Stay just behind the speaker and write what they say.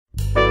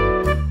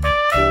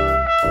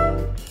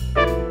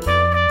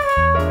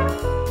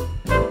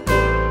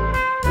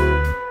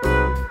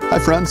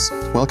friends.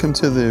 Welcome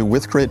to the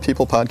With Great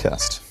People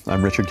podcast.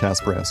 I'm Richard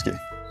Kasperowski.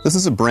 This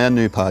is a brand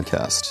new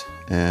podcast,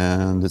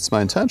 and it's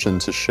my intention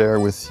to share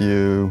with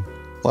you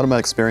a lot of my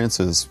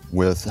experiences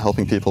with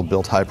helping people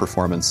build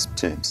high-performance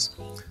teams.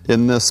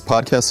 In this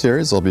podcast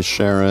series, I'll be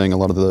sharing a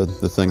lot of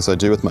the things I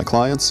do with my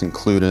clients,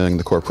 including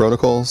the core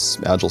protocols,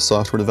 agile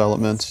software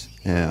development,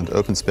 and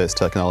open space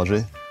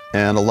technology,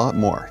 and a lot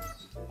more.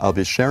 I'll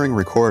be sharing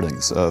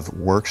recordings of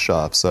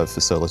workshops I've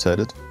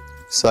facilitated,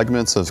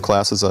 segments of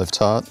classes I've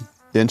taught,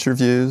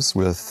 interviews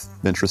with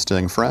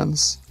interesting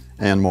friends,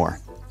 and more.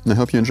 And I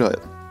hope you enjoy it.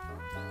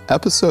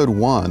 Episode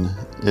 1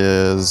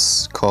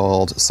 is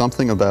called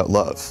Something About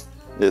Love.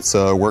 It's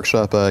a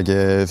workshop I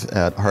gave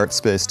at Heart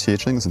Space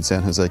Teachings in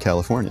San Jose,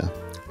 California.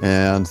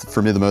 And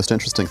for me, the most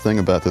interesting thing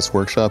about this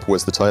workshop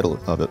was the title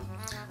of it,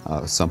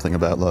 Something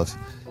About Love.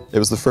 It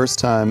was the first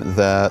time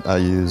that I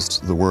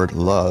used the word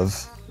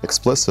love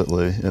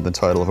explicitly in the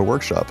title of a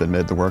workshop and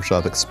made the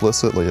workshop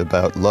explicitly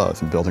about love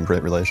and building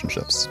great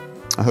relationships.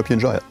 I hope you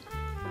enjoy it.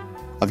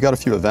 I've got a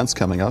few events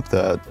coming up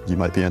that you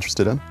might be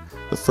interested in.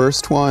 The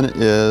first one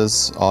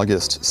is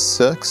August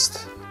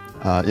 6th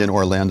in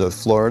Orlando,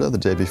 Florida, the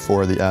day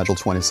before the Agile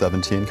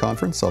 2017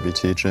 conference. I'll be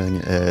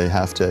teaching a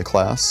half-day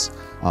class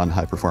on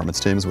high-performance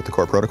teams with the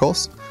core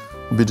protocols.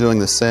 We'll be doing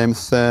the same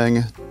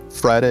thing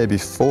Friday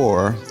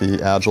before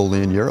the Agile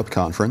Lean Europe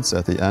conference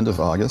at the end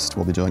of August.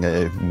 We'll be doing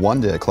a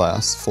one-day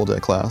class, full-day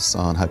class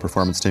on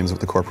high-performance teams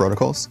with the core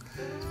protocols.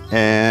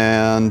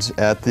 And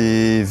at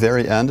the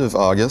very end of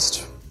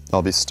August,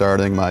 I'll be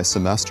starting my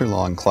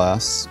semester-long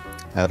class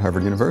at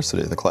Harvard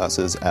University. The class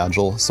is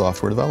Agile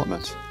Software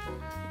Development.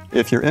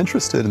 If you're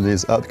interested in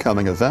these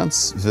upcoming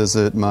events,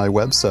 visit my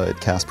website,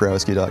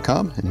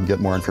 kasperowski.com, and you can get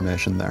more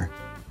information there.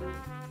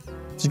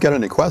 If you've got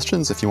any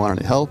questions, if you want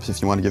any help,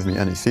 if you want to give me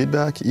any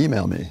feedback,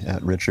 email me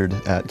at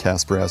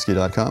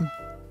richard@kasperowski.com.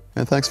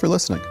 And thanks for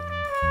listening.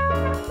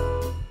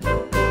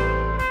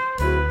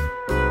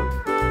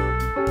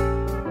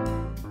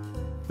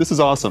 This is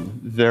awesome.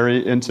 Very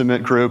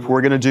intimate group.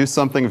 We're going to do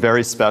something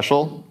very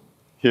special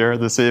here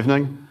this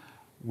evening.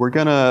 We're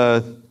going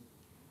to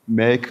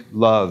make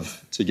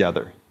love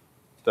together.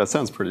 That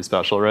sounds pretty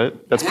special, right?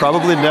 That's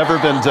probably never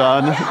been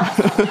done.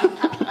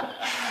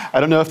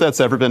 I don't know if that's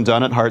ever been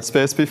done at Heart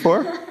Space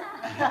before,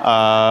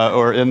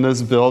 or in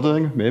this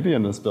building, maybe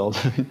in this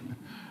building.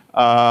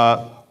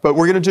 But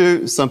we're going to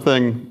do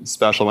something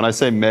special. When I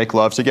say make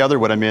love together,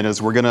 what I mean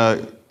is we're going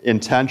to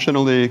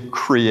intentionally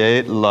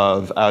create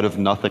love out of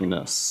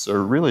nothingness,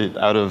 or really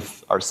out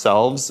of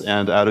ourselves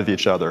and out of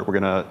each other. We're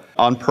going to,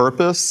 on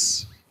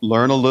purpose,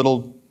 learn a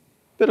little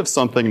bit of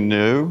something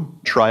new,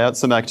 try out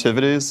some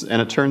activities,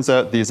 and it turns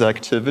out these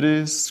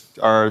activities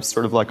are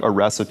sort of like a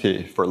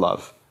recipe for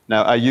love.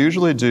 Now, I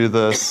usually do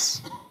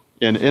this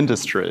in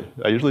industry.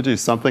 I usually do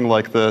something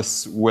like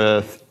this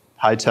with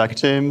high-tech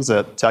teams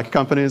at tech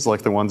companies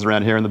like the ones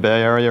around here in the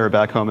Bay Area or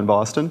back home in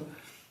Boston.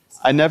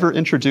 I never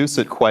introduce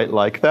it quite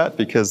like that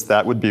because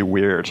that would be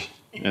weird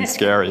and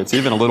scary. It's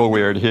even a little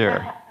weird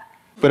here.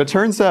 But it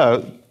turns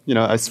out,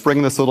 I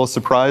spring this little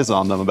surprise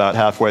on them about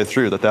halfway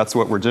through that that's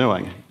what we're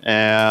doing.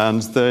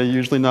 And they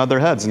usually nod their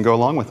heads and go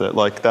along with it,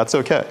 like, that's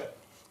okay.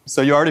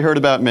 So you already heard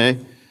about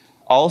me.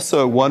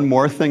 Also, one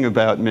more thing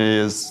about me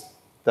is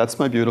that's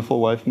my beautiful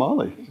wife,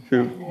 Molly,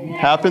 who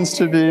happens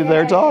to be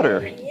their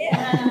daughter.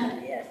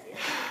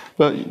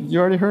 But you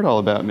already heard all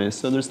about me,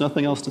 so there's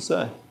nothing else to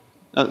say.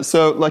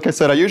 So, like I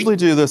said, I usually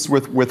do this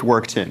with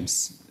work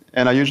teams.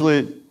 And I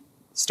usually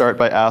start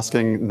by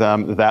asking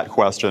them that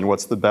question: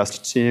 what's the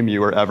best team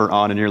you were ever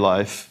on in your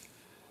life?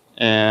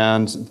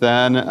 And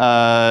then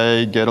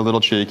I get a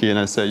little cheeky and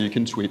I say, you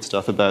can tweet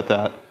stuff about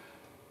that.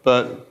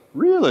 But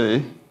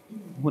really,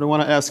 what I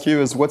want to ask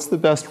you is, what's the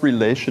best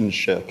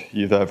relationship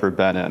you've ever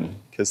been in?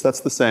 Because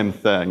that's the same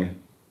thing,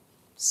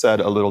 said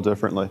a little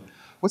differently.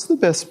 What's the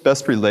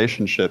best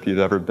relationship you've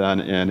ever been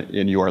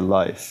in your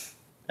life?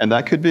 And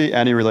that could be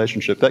any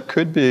relationship. That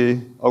could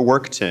be a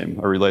work team,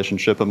 a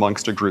relationship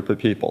amongst a group of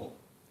people.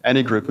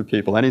 Any group of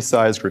people, any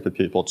size group of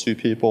people, 2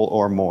 people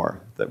or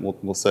more. That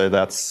we'll say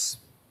that's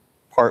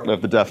part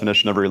of the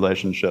definition of a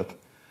relationship.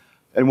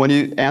 And when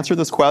you answer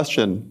this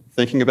question,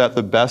 thinking about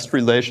the best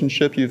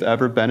relationship you've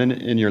ever been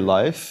in your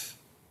life,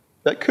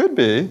 that could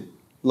be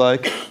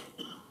like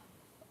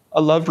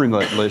a love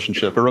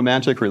relationship, a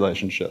romantic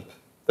relationship.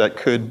 That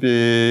could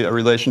be a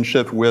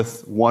relationship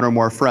with one or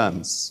more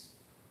friends.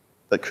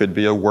 That could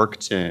be a work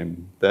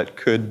team. That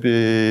could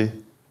be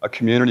a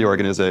community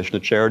organization, a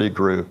charity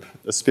group,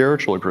 a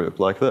spiritual group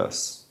like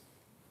this.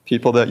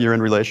 People that you're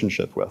in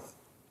relationship with.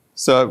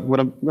 So what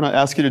I'm going to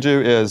ask you to do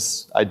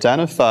is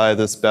identify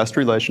this best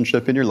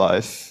relationship in your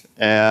life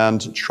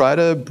and try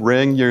to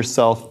bring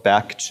yourself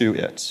back to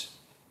it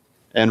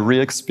and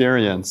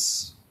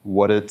re-experience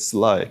what it's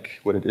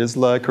like, what it is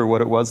like or what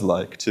it was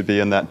like to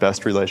be in that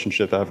best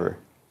relationship ever.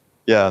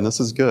 Yeah, and this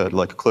is good.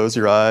 Like, close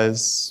your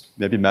eyes,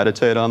 maybe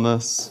meditate on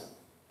this,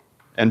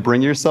 and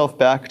bring yourself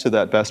back to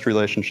that best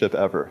relationship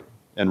ever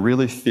and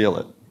really feel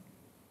it.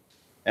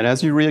 And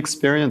as you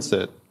re-experience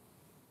it,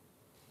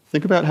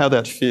 think about how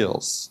that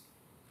feels.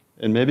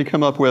 And maybe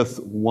come up with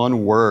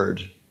one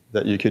word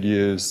that you could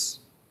use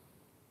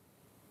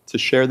to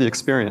share the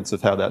experience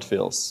of how that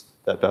feels,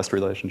 that best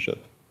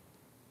relationship.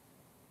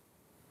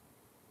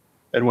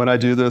 And when I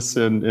do this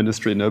in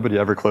industry, nobody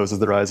ever closes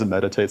their eyes and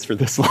meditates for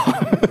this long.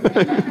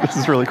 This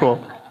is really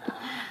cool.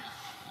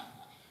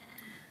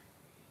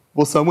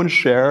 Will someone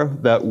share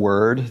that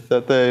word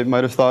that they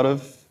might have thought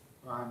of?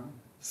 Fun.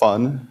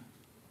 Fun.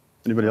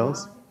 Anybody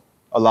else?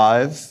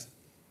 Alive.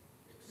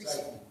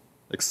 Excitement.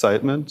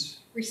 Excitement.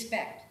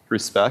 Respect.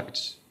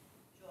 Respect.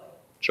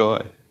 Joy.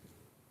 Joy.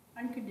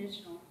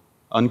 Unconditional.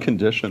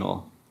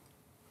 Unconditional.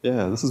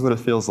 Yeah, this is what it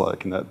feels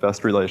like in that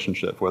best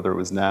relationship, whether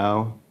it is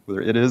now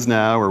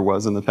or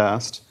was in the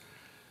past.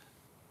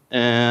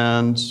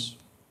 And,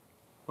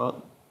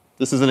 well,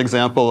 this is an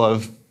example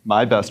of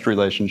my best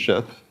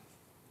relationship.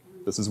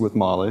 This is with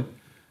Molly.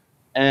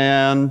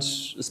 And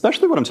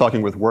especially when I'm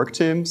talking with work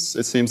teams,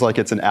 it seems like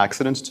it's an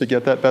accident to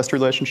get that best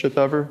relationship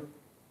ever,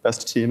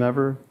 best team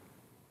ever.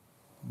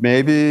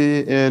 Maybe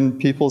in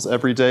people's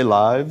everyday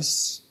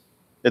lives,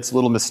 it's a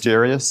little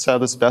mysterious how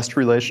this best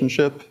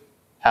relationship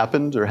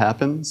happened or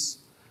happens.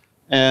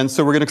 And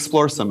so we're going to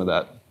explore some of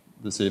that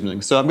this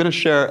evening. So I'm going to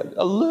share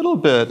a little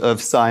bit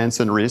of science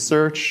and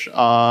research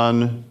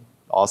on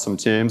awesome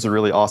teams or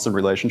really awesome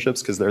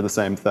relationships, because they're the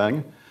same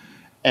thing.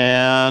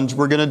 And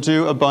we're going to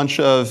do a bunch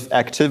of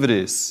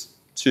activities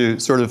to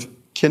sort of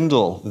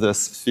kindle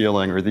this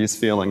feeling or these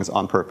feelings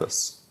on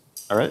purpose.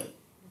 All right?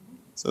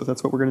 So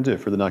that's what we're going to do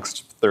for the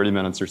next 30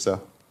 minutes or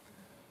so.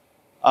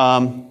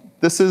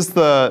 This is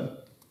the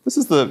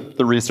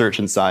research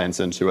and science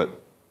into it.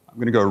 I'm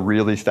going to go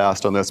really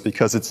fast on this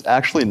because it's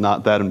actually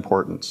not that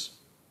important,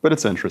 but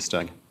it's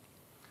interesting.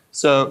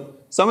 So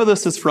some of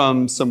this is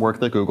from some work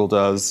that Google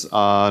does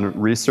on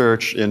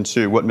research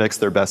into what makes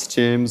their best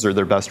teams or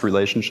their best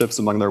relationships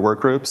among their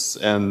work groups.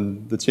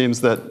 And the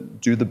teams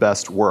that do the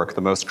best work,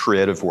 the most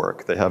creative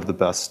work, they have the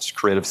best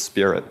creative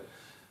spirit.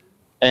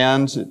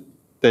 And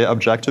they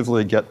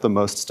objectively get the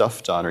most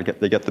stuff done, or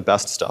they get the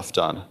best stuff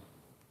done.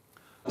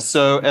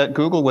 So at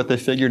Google, what they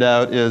figured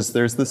out is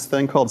there's this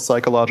thing called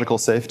psychological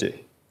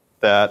safety,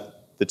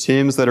 that the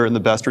teams that are in the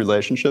best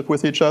relationship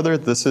with each other,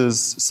 this is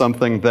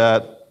something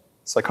that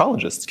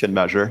psychologists can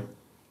measure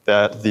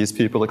that these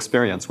people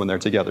experience when they're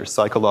together,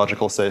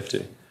 psychological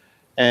safety.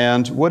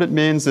 And what it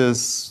means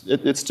is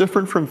it's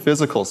different from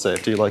physical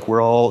safety. Like,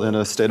 we're all in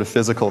a state of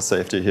physical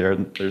safety here.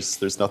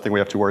 There's nothing we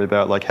have to worry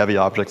about, like heavy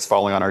objects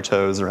falling on our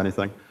toes or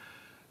anything.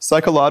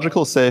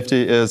 Psychological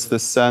safety is the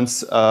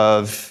sense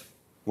of,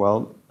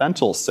 well,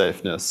 mental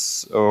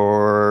safeness,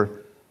 or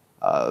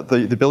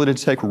the ability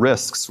to take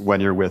risks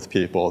when you're with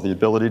people, the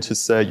ability to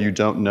say you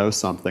don't know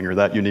something or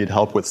that you need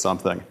help with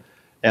something.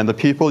 And the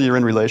people you're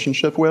in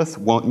relationship with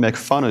won't make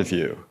fun of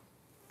you.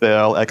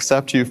 They'll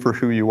accept you for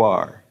who you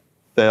are.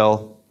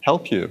 They'll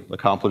help you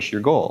accomplish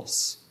your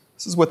goals.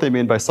 This is what they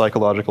mean by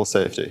psychological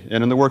safety.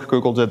 And in the work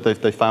Google did,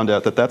 they found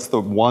out that that's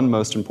the one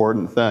most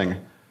important thing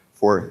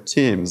for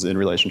teams in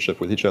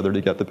relationship with each other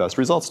to get the best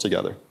results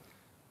together.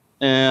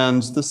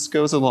 And this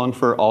goes along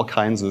for all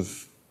kinds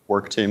of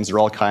work teams or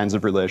all kinds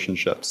of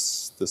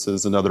relationships. This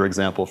is another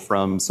example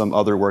from some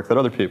other work that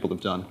other people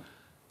have done.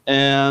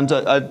 And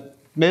I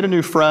made a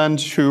new friend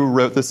who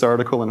wrote this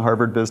article in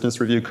Harvard Business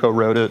Review,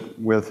 co-wrote it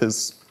with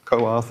his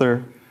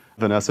co-author,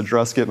 Vanessa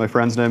Druskett. My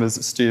friend's name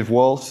is Steve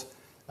Wolf.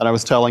 And I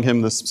was telling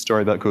him this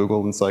story about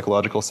Google and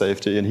psychological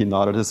safety, and he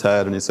nodded his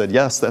head and he said,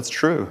 yes, that's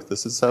true.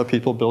 This is how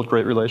people build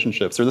great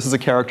relationships, or this is a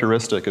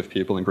characteristic of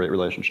people in great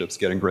relationships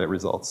getting great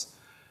results.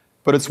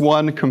 But it's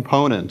one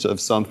component of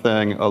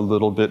something a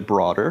little bit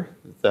broader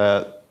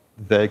that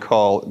they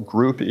call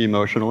group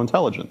emotional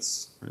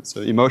intelligence. Right?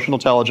 So emotional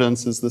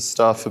intelligence is this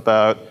stuff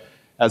about,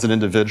 as an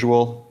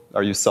individual,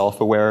 are you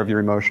self-aware of your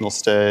emotional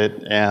state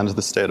and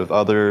the state of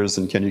others,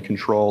 and can you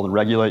control and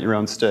regulate your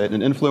own state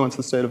and influence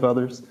the state of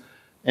others?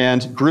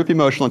 And group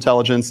emotional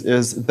intelligence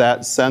is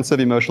that sense of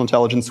emotional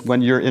intelligence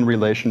when you're in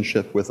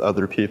relationship with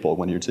other people,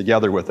 when you're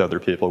together with other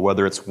people,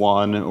 whether it's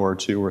one or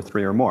two or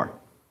three or more.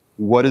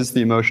 What is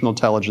the emotional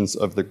intelligence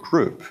of the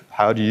group?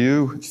 How do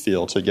you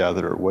feel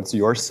together? What's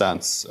your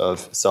sense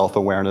of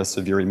self-awareness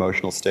of your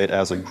emotional state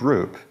as a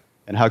group?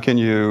 And how can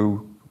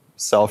you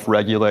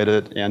self-regulate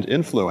it and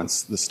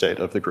influence the state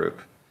of the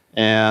group?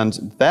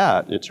 And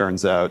that, it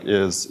turns out,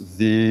 is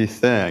the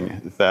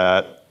thing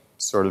that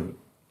sort of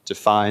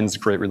defines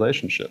great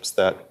relationships,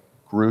 that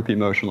group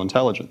emotional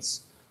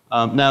intelligence.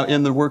 Now,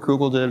 in the work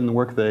Google did and the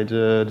work they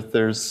did,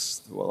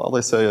 all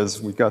they say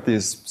is we've got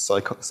these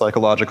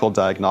psychological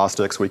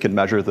diagnostics. We can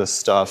measure this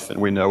stuff, and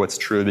we know it's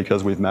true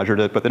because we've measured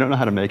it, but they don't know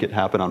how to make it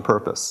happen on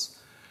purpose.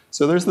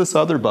 So there's this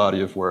other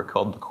body of work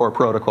called the Core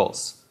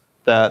Protocols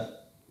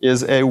that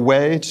is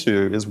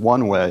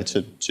one way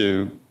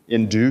to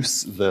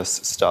induce this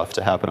stuff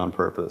to happen on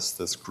purpose,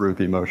 this group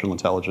emotional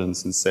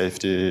intelligence and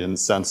safety and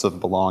sense of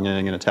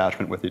belonging and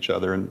attachment with each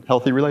other and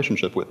healthy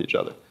relationship with each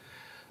other.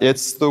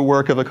 It's the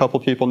work of a couple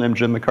people named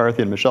Jim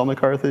McCarthy and Michelle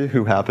McCarthy,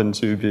 who happen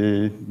to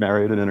be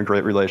married and in a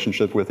great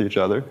relationship with each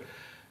other.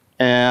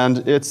 And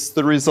it's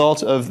the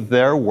result of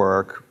their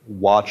work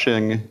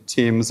watching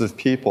teams of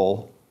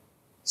people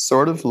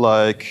sort of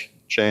like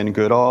Jane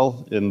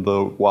Goodall in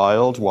the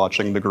wild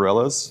watching the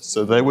gorillas.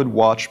 So they would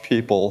watch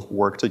people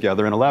work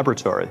together in a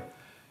laboratory.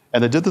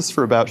 And they did this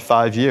for about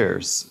 5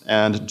 years.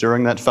 And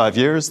during that 5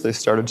 years, they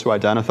started to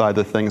identify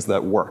the things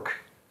that work.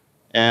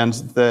 And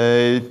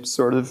they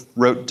sort of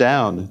wrote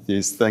down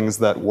these things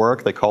that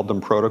work. They called them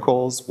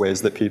protocols,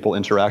 ways that people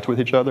interact with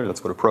each other.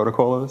 That's what a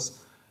protocol is.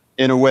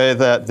 In a way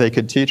that they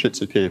could teach it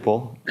to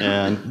people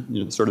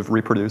and sort of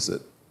reproduce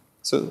it.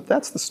 So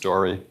that's the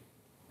story.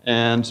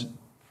 And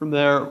from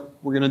there,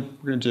 we're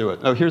gonna do it.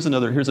 Oh, here's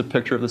a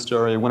picture of the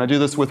story. When I do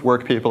this with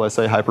work people, I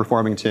say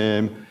high-performing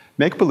team.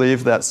 Make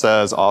believe that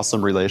says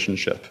awesome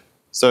relationship.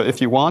 So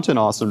if you want an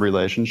awesome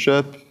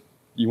relationship,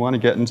 you want to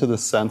get into the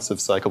sense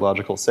of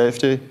psychological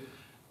safety.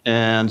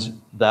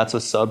 And that's a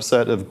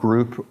subset of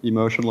group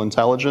emotional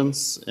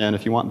intelligence. And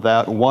if you want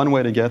that, one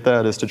way to get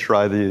that is to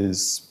try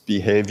these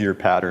behavior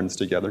patterns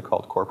together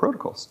called core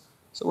protocols.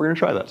 So we're going to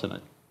try that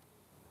tonight.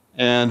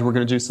 And we're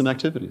going to do some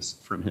activities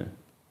from here.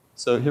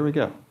 So here we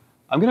go.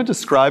 I'm going to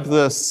describe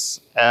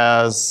this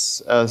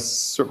as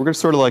we're going to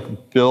sort of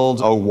like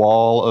build a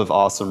wall of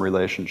awesome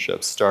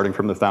relationships, starting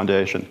from the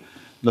foundation.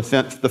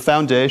 The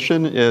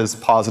foundation is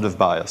positive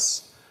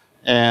bias.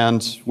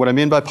 And what I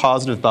mean by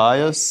positive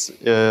bias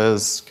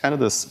is kind of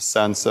this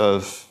sense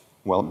of,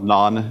 well,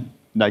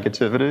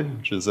 non-negativity,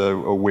 which is a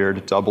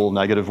weird double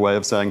negative way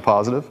of saying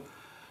positive.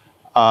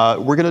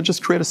 We're going to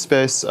just create a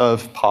space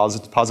of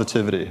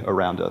positivity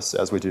around us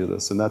as we do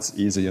this, and that's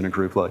easy in a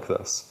group like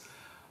this.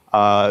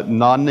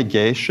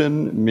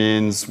 Non-negation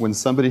means when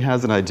somebody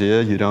has an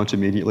idea, you don't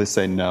immediately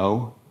say,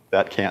 no,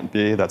 that can't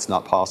be, that's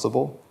not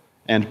possible.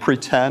 And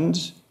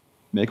pretend,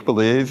 make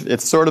believe,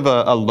 it's sort of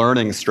a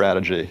learning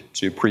strategy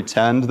to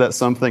pretend that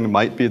something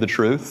might be the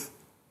truth,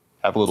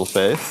 have a little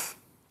faith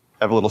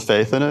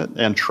in it,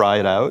 and try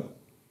it out.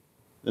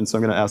 And so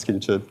I'm going to ask you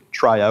to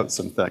try out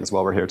some things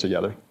while we're here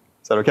together.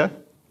 Is that okay?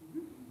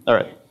 All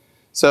right.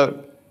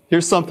 So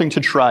here's something to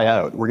try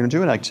out. We're going to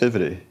do an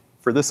activity.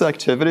 For this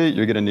activity,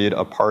 you're going to need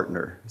a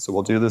partner. So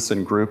we'll do this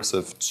in groups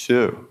of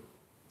 2.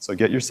 So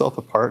get yourself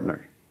a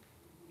partner.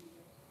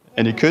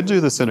 And you could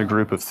do this in a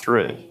group of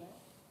 3.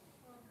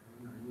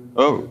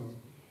 Oh.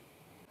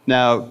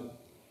 Now,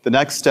 the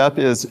next step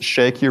is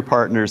shake your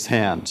partner's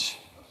hand.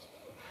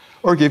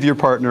 Or give your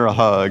partner a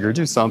hug, or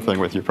do something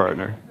with your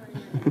partner.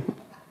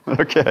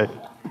 Okay.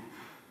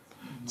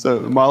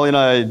 So Molly and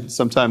I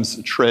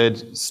sometimes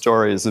trade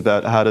stories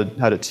about how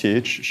to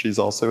teach. She's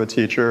also a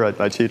teacher.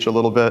 I teach a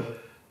little bit.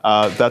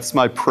 That's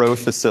my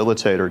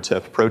pro-facilitator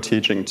tip,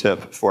 pro-teaching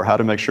tip for how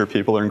to make sure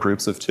people are in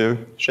groups of 2.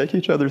 Shake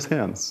each other's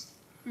hands.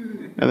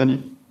 And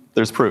then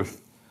there's proof.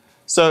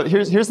 So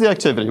here's the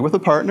activity. With a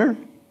partner,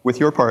 with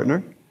your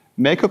partner,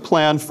 make a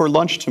plan for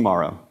lunch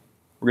tomorrow.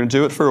 We're going to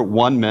do it for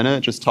 1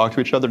 minute. Just talk to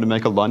each other to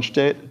make a lunch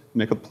date.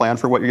 Make a plan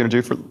for what you're going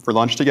to do for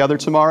lunch together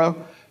tomorrow.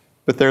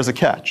 But there's a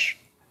catch.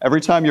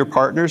 Every time your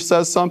partner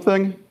says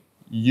something,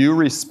 you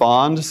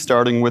respond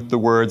starting with the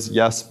words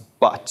yes,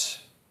 but.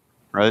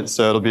 Right?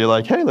 So it'll be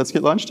like, hey, let's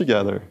get lunch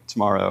together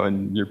tomorrow.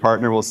 And your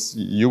partner will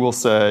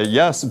say,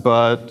 yes,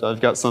 but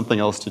I've got something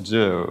else to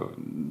do.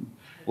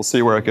 We'll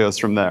see where it goes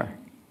from there.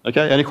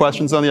 Okay, any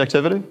questions on the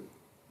activity?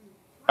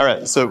 All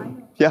right, so,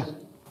 yeah.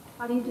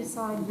 How do you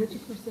decide which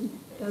person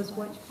does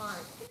which part?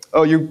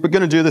 Oh, you're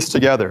going to do this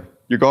together.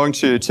 You're going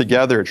to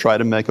together try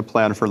to make a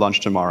plan for lunch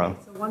tomorrow.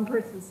 So one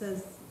person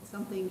says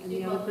something and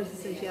the other person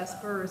says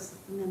yes first,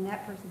 and then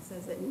that person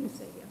says it and you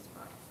say yes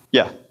first.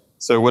 Yeah.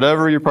 So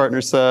whatever your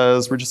partner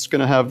says, we're just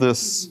going to have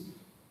this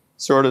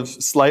sort of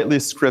slightly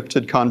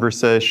scripted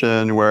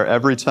conversation where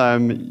every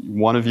time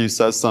one of you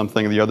says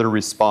something, the other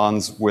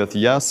responds with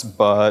yes,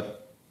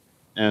 but,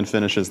 and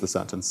finishes the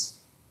sentence.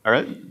 All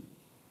right?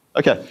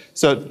 Okay,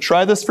 so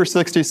try this for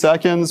 60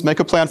 seconds. Make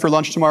a plan for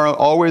lunch tomorrow.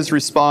 Always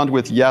respond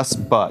with yes,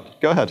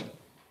 but. Go ahead.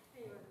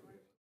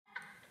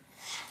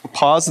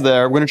 Pause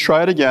there. We're going to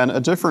try it again a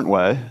different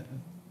way.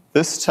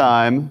 This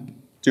time,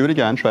 do it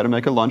again. Try to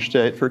make a lunch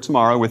date for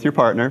tomorrow with your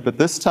partner. But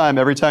this time,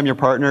 every time your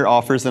partner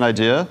offers an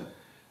idea,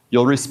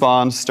 you'll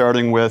respond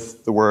starting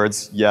with the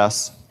words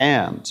yes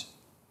and.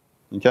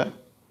 Okay?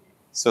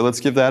 So let's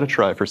give that a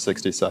try for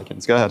 60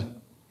 seconds. Go ahead.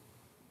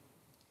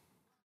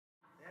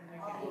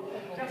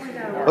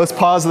 Let's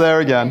pause there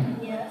again.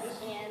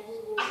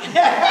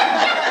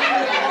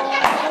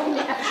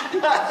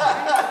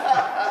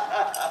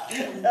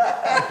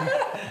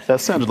 That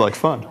sounded like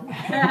fun.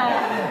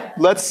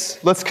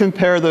 Let's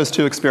compare those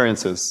 2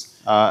 experiences.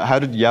 How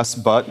did yes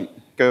but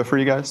go for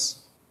you guys?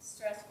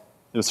 Stressful.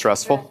 It was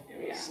stressful?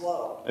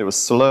 Slow. It was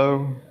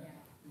slow?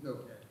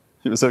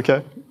 It was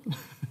okay?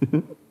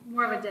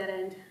 More of a dead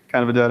end.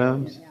 Kind of a dead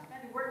end? Yeah. I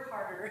had to work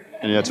harder.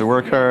 And you had to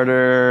work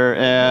harder.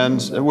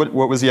 And what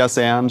was yes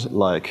and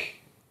like?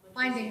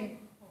 Finding It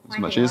was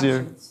much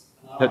easier?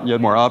 You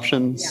had more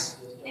options?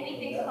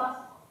 anything's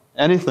possible.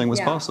 Anything was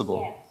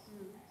possible.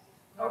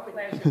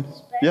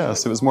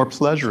 Yes, it was more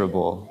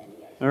pleasurable.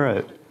 All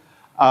right.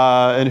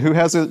 And who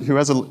has a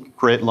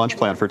great lunch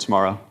plan for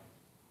tomorrow?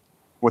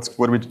 What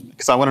do we?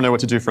 Because I want to know what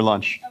to do for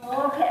lunch.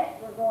 Okay,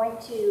 we're going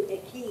to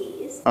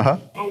Keys, Uh-huh.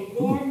 and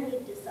then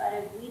we've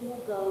decided we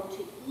will go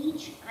to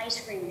each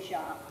ice cream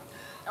shop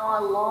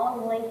on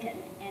Long Lincoln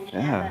and Yeah.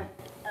 have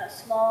a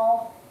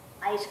small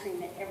ice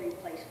cream at every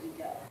place we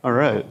go. All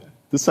right.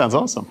 This sounds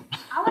awesome.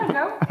 I want to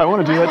go. I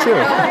want to do that too.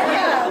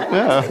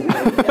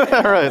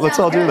 Yeah. All right, let's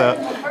all do that.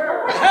 Well,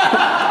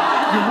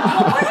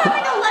 we're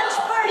having a lunch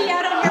party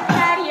out on your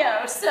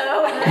patio,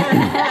 so.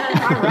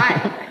 All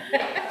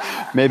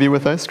right. Maybe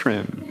with ice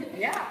cream.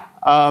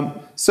 Yeah.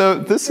 So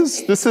this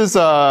is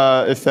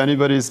if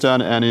anybody's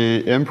done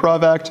any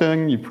improv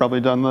acting, you've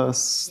probably done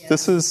this.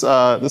 This is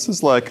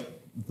like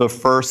the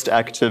first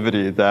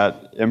activity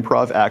that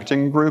improv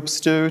acting groups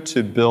do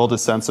to build a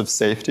sense of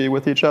safety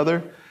with each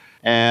other.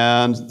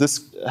 And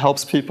this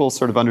helps people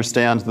sort of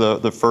understand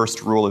the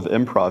first rule of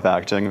improv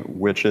acting,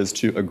 which is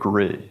to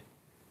agree.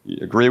 You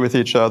agree with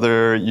each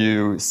other,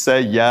 you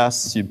say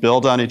yes, you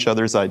build on each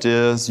other's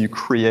ideas, you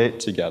create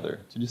together.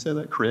 Did you say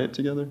that? Create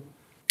together?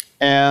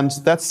 And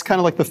that's kind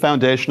of like the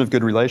foundation of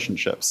good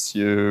relationships.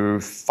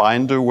 You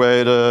find a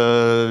way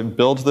to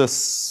build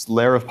this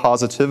layer of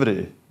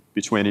positivity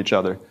between each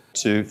other,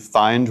 to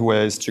find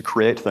ways to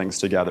create things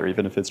together,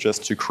 even if it's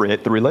just to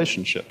create the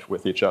relationship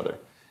with each other.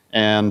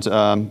 And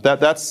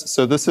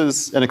so this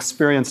is an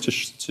experience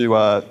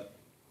to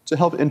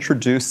help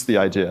introduce the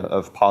idea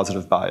of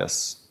positive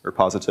bias or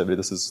positivity.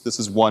 This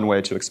is one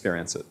way to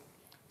experience it.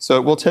 So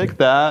we'll take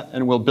that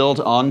and we'll build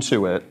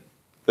onto it.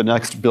 The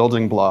next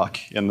building block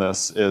in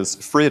this is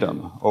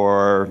freedom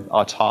or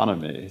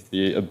autonomy,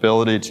 the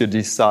ability to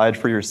decide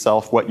for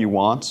yourself what you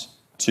want,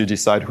 to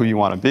decide who you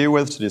want to be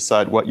with, to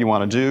decide what you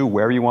want to do,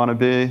 where you want to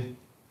be,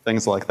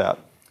 things like that.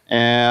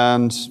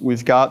 And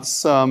we've got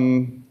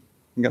some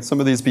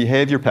of these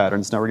behavior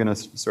patterns. Now we're going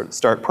to sort of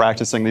start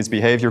practicing these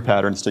behavior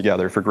patterns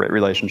together for great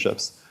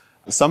relationships.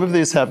 Some of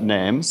these have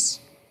names.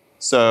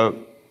 So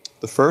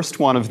the first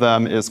one of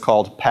them is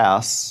called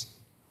pass.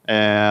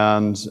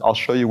 And I'll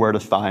show you where to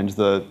find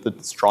the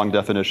strong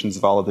definitions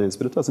of all of these,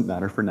 but it doesn't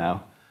matter for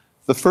now.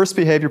 The first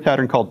behavior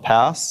pattern called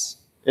pass,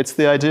 it's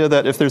the idea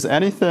that if there's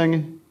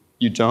anything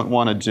you don't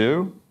want to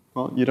do,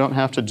 well, you don't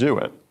have to do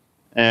it.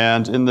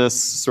 And in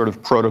this sort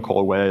of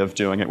protocol way of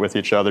doing it with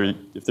each other,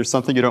 if there's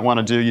something you don't want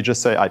to do, you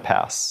just say, I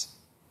pass.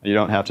 You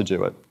don't have to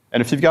do it.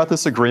 And if you've got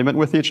this agreement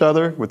with each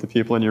other, with the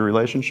people in your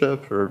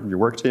relationship or your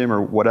work team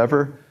or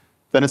whatever,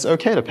 then it's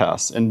okay to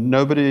pass. And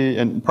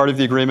part of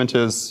the agreement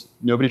is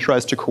nobody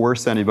tries to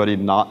coerce anybody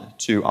not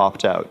to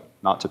opt out,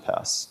 not to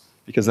pass,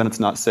 because then it's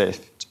not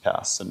safe to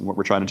pass. And what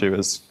we're trying to do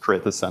is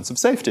create this sense of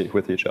safety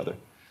with each other.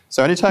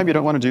 So anytime you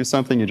don't want to do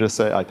something, you just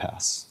say, I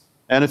pass.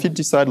 And if you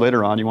decide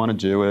later on you want to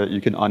do it, you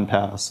can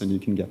unpass and you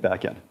can get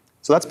back in.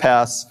 So that's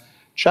pass.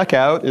 Check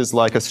out is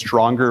like a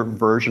stronger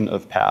version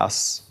of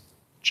pass.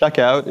 Check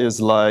out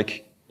is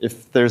like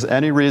if there's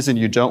any reason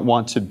you don't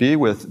want to be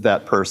with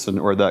that person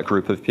or that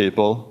group of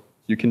people,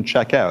 you can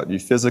check out. You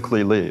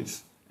physically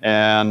leave.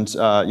 And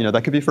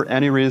that could be for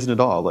any reason at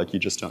all. Like you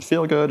just don't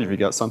feel good, if you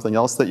got something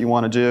else that you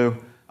want to do,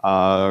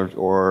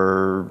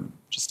 or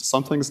just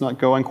something's not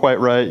going quite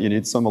right, you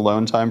need some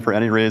alone time for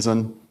any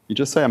reason. You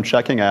just say, I'm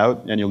checking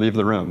out, and you leave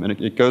the room. And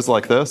it goes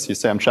like this. You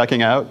say, I'm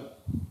checking out,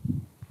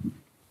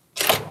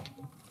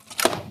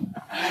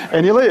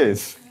 and you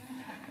leave.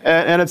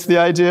 And it's the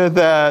idea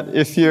that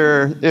if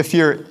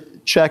you're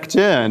checked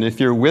in, if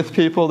you're with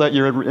people that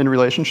you're in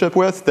relationship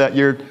with, that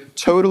you're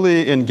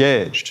totally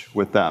engaged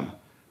with them,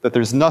 that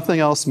there's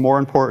nothing else more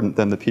important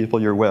than the people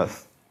you're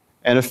with.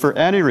 And if for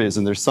any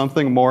reason there's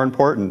something more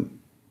important,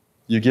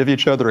 you give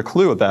each other a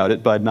clue about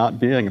it by not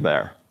being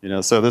there.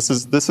 So this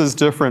is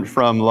different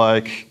from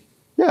like,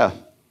 yeah,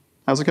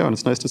 how's it going?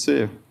 It's nice to see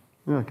you.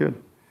 Yeah, good.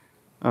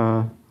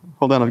 Hold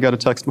on, I've got to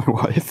text my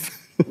wife.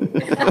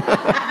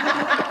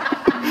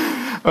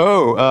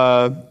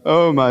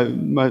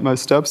 My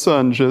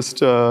stepson just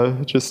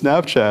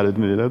Snapchatted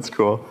me. That's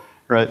cool,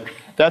 right?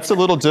 That's a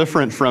little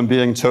different from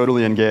being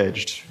totally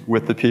engaged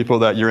with the people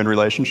that you're in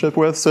relationship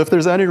with. So if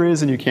there's any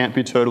reason you can't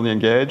be totally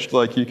engaged,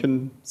 like you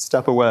can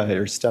step away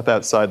or step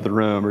outside the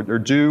room or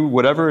do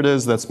whatever it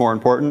is that's more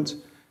important.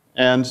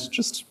 And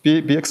just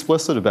be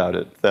explicit about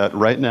it, that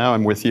right now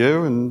I'm with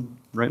you and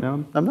right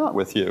now I'm not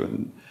with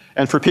you.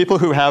 And for people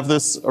who have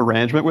this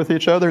arrangement with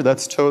each other,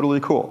 that's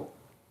totally cool.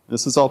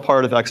 This is all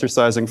part of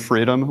exercising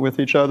freedom with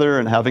each other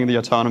and having the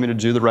autonomy to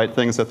do the right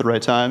things at the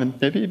right time and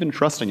maybe even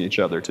trusting each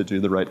other to do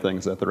the right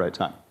things at the right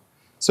time.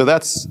 So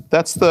that's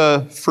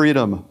the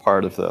freedom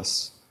part of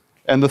this.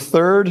 And the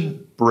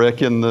third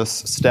brick in this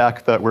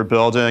stack that we're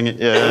building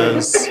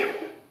is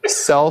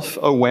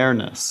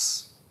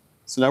self-awareness.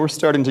 So now we're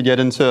starting to get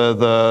into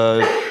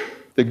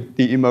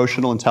the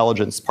emotional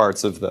intelligence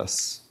parts of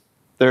this.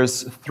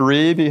 There's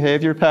 3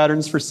 behavior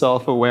patterns for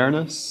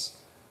self-awareness.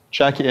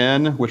 Check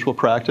in, which we'll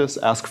practice.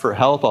 Ask for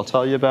help, I'll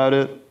tell you about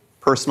it.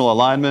 Personal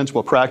alignment,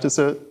 we'll practice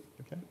it.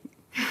 Okay.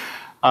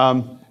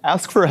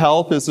 Ask for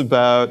help is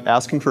about,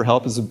 asking for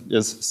help is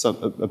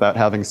about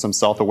having some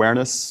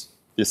self-awareness,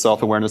 the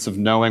self-awareness of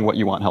knowing what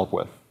you want help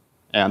with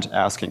and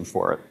asking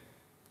for it.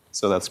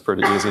 So that's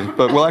pretty easy.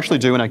 But we'll actually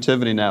do an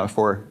activity now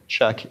for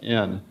check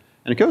in.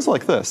 And it goes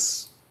like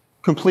this.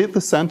 Complete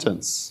the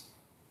sentence.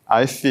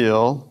 I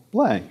feel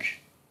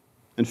blank.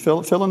 And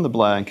fill in the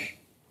blank,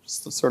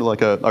 just sort of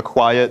like a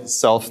quiet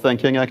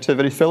self-thinking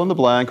activity. Fill in the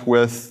blank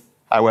with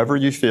however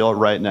you feel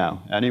right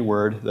now, any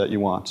word that you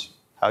want.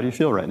 How do you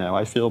feel right now?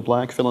 I feel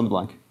blank, fill in the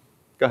blank.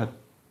 Go ahead.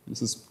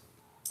 This is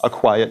a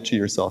quiet to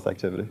yourself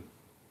activity.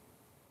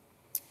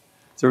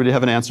 Does everybody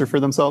have an answer for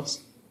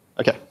themselves?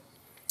 Okay.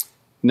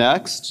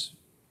 Next,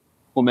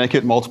 we'll make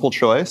it multiple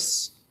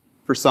choice.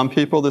 For some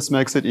people, this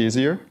makes it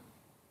easier.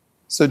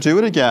 So do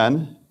it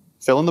again,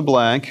 fill in the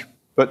blank,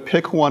 but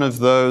pick one of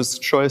those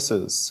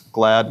choices,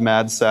 glad,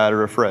 mad, sad,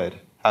 or afraid.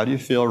 How do you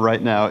feel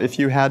right now if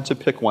you had to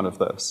pick one of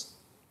those?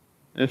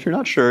 And if you're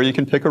not sure, you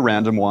can pick a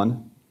random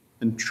one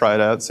and try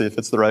it out, see if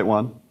it's the right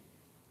one.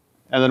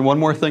 And then one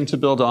more thing to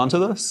build onto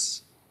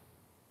this.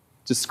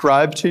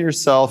 Describe to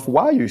yourself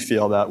why you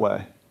feel that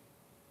way.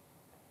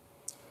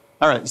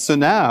 All right, so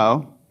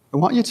now I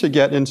want you to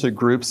get into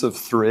groups of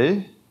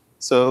 3.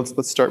 So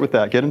let's start with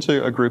that. Get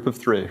into a group of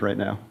 3 right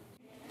now.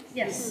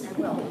 Yes, I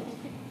will.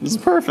 This is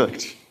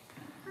perfect.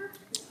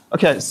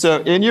 Okay,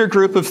 so in your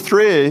group of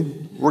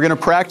 3, we're going to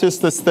practice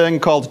this thing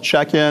called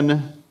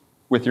check-in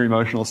with your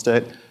emotional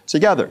state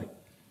together.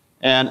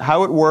 And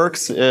how it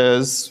works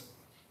is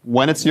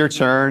when it's your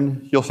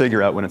turn, you'll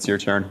figure out when it's your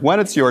turn. When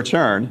it's your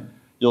turn,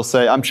 you'll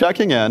say, I'm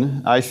checking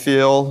in, I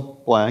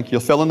feel blank.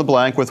 You'll fill in the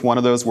blank with one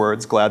of those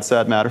words, glad,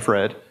 sad, mad,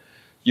 afraid.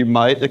 You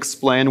might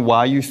explain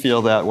why you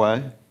feel that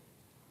way,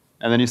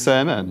 and then you say,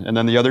 I'm in. And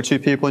then the other 2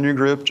 people in your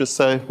group just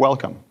say,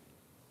 welcome.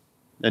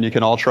 And you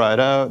can all try it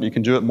out. You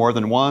can do it more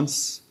than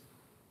once.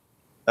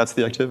 That's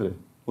the activity.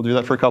 We'll do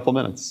that for a couple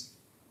minutes.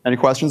 Any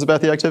questions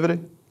about the activity?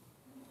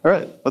 All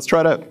right, let's try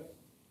it out.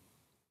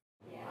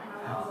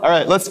 All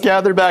right, let's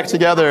gather back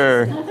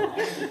together.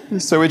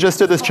 So we just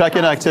did this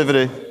check-in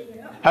activity.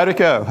 How'd it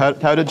go?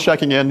 How did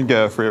checking in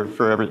go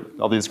for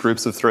all these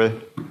groups of 3?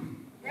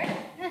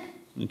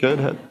 You good?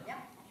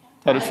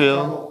 How'd it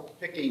feel?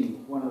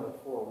 Picking one of the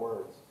 4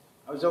 words.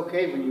 I was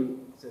okay when you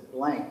said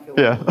blank, fill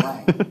Yeah. in the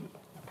blank.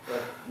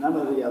 But none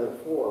of the other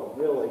 4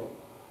 really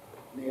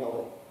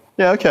nailed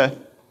it. Yeah, okay.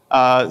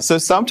 So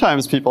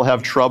sometimes people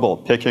have trouble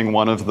picking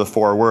one of the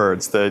 4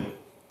 words.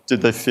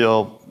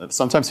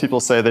 Sometimes people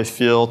say they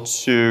feel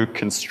too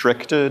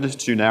constricted,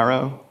 too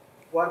narrow.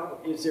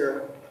 Is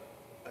there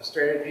a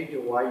strategy to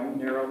why you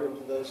narrowed it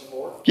to those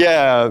 4?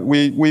 Yeah,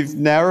 we've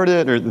narrowed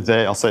it, or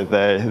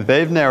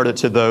they've narrowed it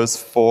to those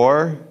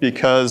 4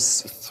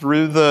 because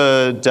through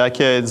the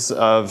decades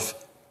of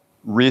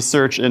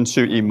research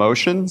into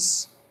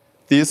emotions,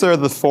 these are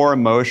the 4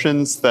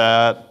 emotions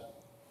that,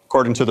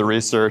 according to the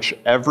research,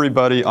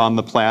 everybody on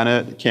the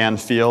planet can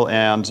feel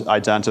and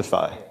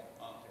identify.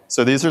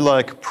 So these are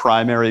like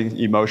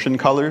primary emotion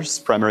colors,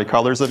 primary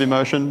colors of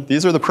emotion.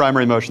 These are the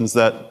primary emotions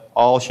that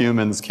all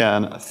humans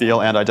can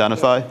feel and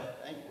identify,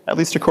 at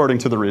least according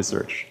to the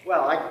research.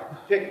 Well, I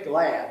picked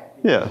glad.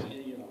 Yeah.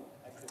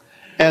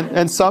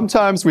 And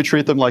sometimes we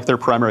treat them like they're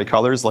primary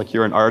colors, like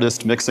you're an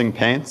artist mixing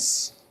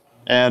paints,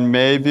 and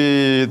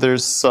maybe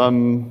there's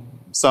some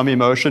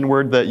emotion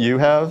word that you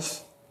have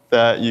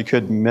that you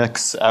could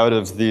mix out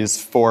of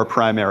these 4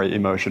 primary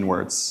emotion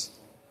words.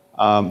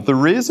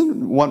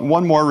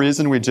 One more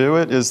reason we do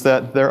it is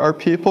that there are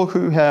people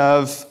who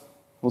have,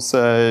 we'll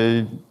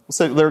say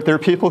there are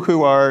people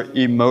who are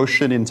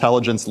emotion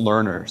intelligence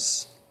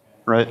learners,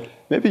 right?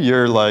 Maybe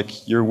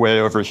you're way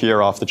over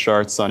here off the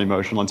charts on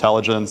emotional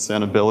intelligence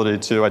and ability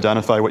to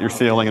identify what you're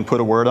feeling and put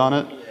a word on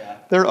it.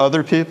 There are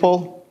other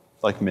people,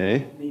 like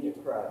me,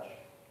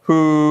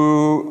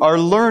 who are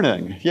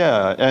learning,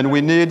 and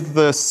we need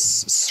this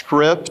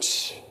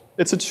script.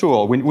 It's a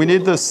tool. We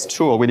need this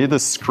tool. We need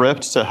this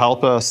script to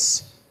help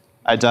us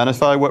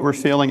identify what we're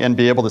feeling and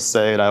be able to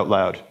say it out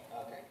loud.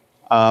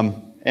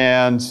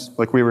 And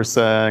like we were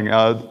saying,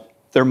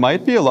 there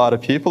might be a lot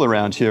of people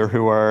around here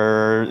who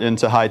are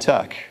into high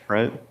tech,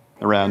 right?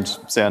 Around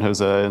San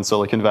Jose and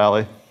Silicon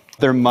Valley.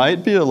 There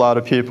might be a lot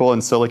of people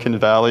in Silicon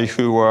Valley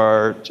who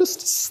are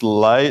just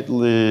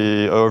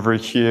slightly over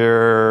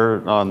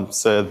here on,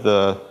 say,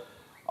 the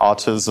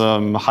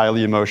autism,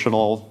 highly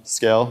emotional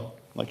scale,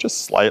 like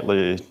just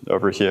slightly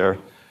over here.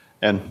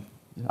 And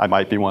I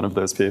might be one of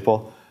those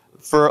people.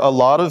 For a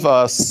lot of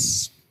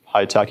us,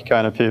 high-tech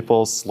kind of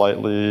people,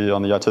 slightly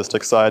on the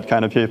autistic side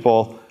kind of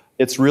people,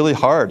 it's really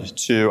hard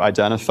to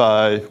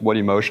identify what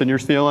emotion you're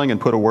feeling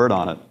and put a word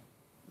on it.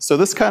 So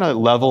this kind of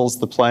levels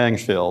the playing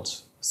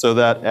field so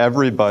that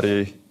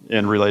everybody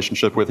in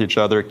relationship with each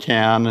other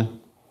can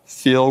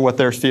feel what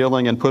they're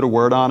feeling and put a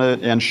word on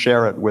it and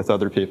share it with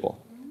other people.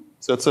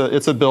 So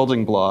it's a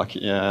building block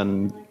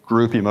in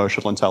group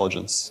emotional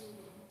intelligence.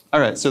 All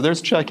right, so there's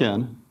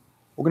check-in.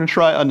 We're going to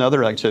try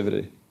another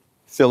activity.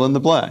 Fill in the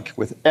blank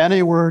with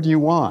any word you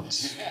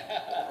want.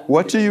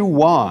 What do you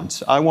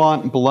want? I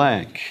want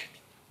blank.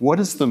 What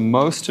is the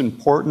most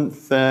important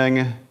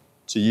thing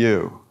to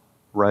you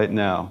right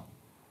now?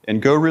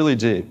 And go really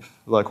deep.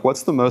 Like,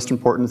 what's the most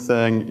important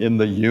thing in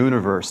the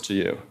universe to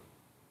you?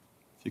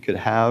 If you could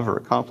have or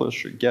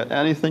accomplish or get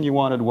anything you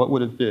wanted, what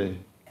would it be?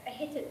 I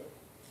hate to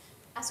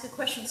ask a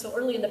question so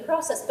early in the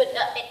process, but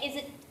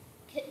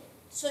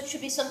so it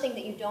should be something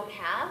that you don't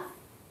have?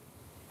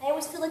 I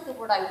always feel like the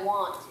word I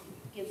want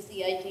gives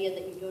the idea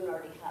that you don't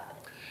already have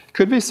it. It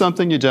could be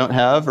something you don't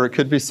have, or it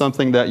could be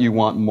something that you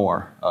want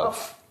more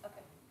of.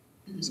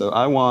 Okay. So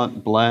I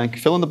want blank,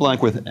 fill in the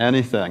blank with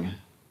anything.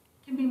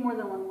 Can be more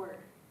than one word.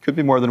 Could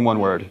be more than one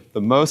word.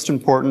 The most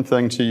important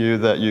thing to you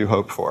that you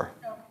hope for.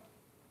 No.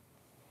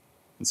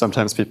 And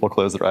sometimes people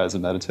close their eyes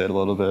and meditate a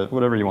little bit,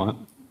 whatever you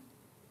want.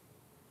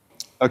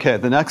 Okay,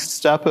 the next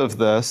step of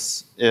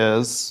this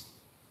is,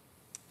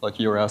 like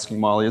you were asking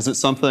Molly, is it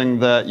something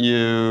that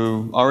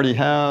you already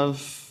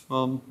have?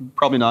 Well,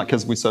 probably not,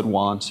 because we said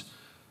want.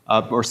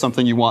 Or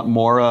something you want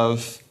more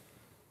of.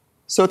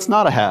 So it's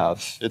not a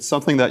have, it's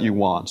something that you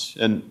want.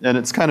 And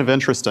it's kind of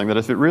interesting that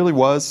if it really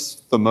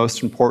was the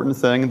most important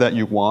thing that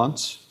you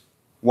want,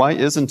 why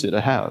isn't it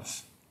a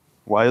have?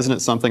 Why isn't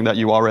it something that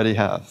you already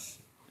have,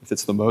 if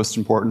it's the most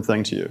important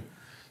thing to you?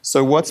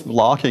 So what's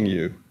blocking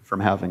you from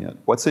having it?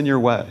 What's in your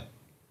way?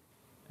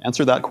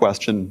 Answer that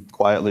question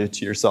quietly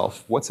to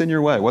yourself. What's in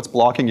your way? What's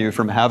blocking you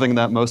from having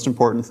that most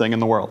important thing in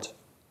the world?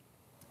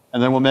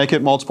 And then we'll make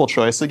it multiple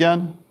choice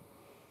again.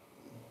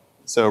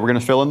 So we're going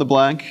to fill in the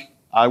blank.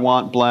 I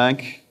want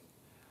blank.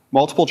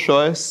 Multiple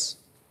choice.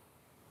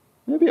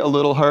 Maybe a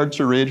little hard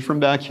to read from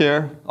back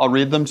here. I'll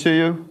read them to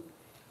you.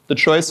 The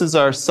choices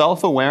are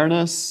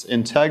self-awareness,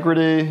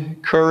 integrity,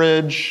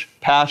 courage,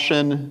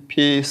 passion,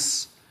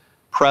 peace,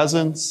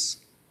 presence,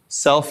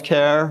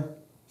 self-care,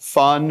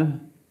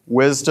 fun,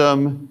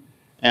 wisdom,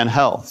 and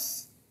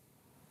health.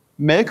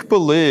 Make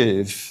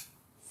believe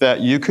that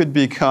you could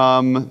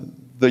become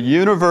the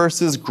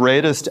universe's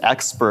greatest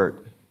expert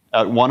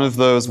at one of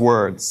those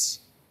words,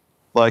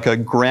 like a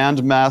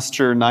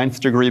grandmaster 9th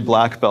degree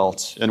black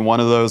belt in one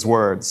of those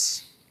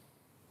words.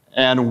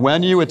 And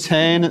when you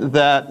attain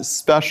that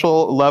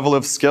special level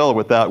of skill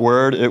with that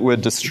word, it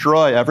would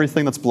destroy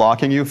everything that's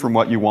blocking you from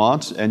what you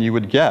want, and you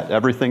would get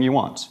everything you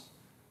want.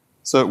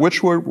 So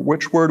which word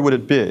would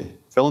it be?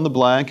 Fill in the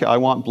blank, I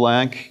want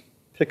blank.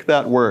 Pick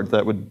that word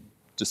that would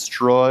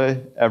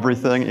destroy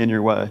everything in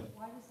your way.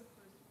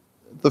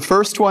 The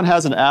first one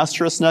has an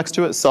asterisk next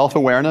to it,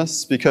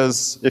 self-awareness,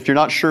 because if you're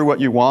not sure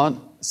what you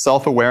want,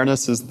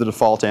 self-awareness is the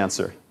default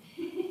answer.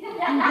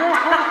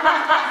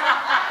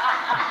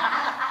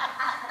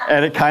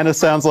 And it kind of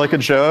sounds like a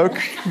joke,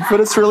 but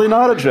it's really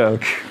not a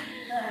joke.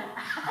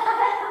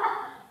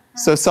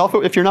 So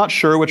if you're not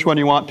sure which one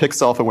you want, pick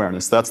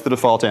self-awareness. That's the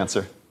default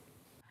answer.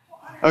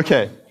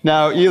 Okay,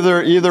 now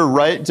either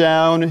write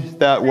down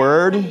that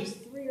word.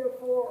 3 or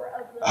 4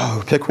 of them.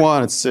 Oh, pick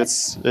one.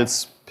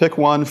 It's pick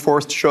one,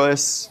 forced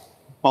choice,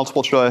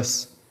 multiple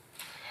choice.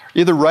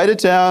 Either write it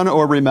down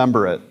or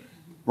remember it.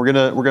 We're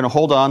gonna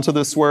hold on to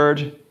this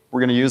word. We're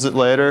gonna use it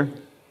later.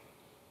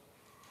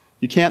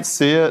 You can't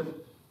see it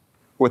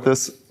with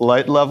this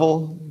light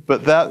level,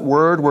 but that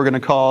word we're gonna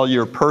call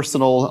your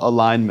personal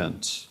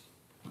alignment.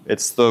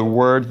 It's the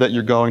word that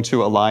you're going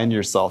to align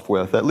yourself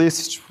with, at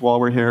least while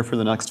we're here for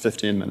the next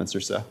 15 minutes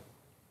or so.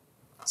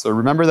 So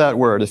remember that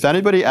word. If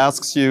anybody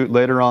asks you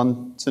later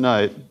on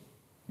tonight,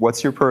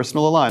 what's your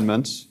personal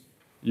alignment?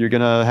 You're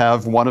going to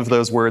have one of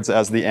those words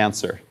as the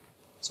answer.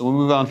 So we'll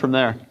move on from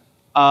there.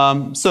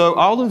 So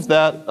all of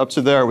that up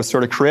to there was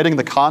sort of creating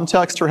the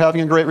context for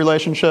having a great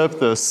relationship,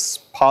 this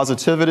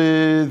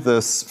positivity,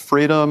 this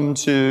freedom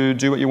to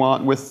do what you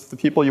want with the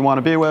people you want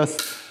to be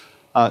with,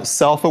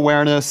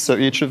 self-awareness, so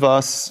each of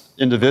us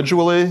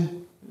individually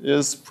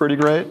is pretty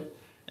great.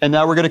 And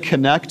now we're going to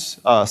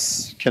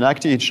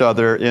connect each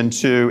other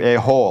into a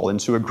whole,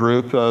 into a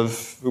group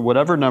of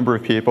whatever number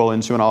of people,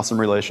 into an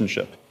awesome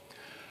relationship.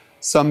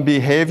 Some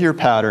behavior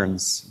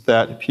patterns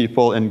that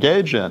people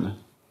engage in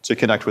to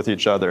connect with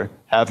each other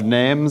have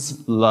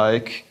names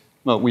like,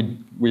 well,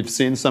 we've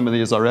seen some of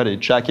these already: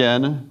 check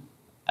in,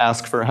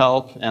 ask for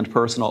help, and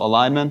personal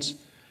alignment.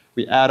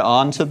 We add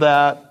on to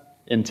that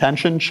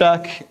intention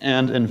check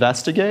and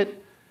investigate.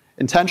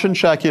 Intention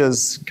check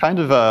is kind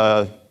of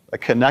a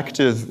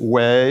connective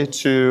way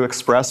to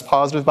express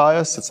positive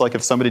bias. It's like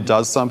if somebody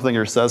does something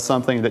or says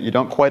something that you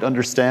don't quite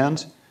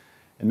understand,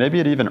 and maybe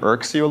it even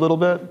irks you a little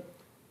bit,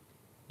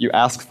 you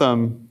ask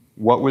them,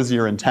 what was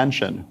your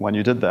intention when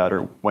you did that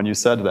or when you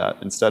said that?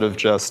 Instead of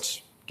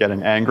just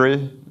getting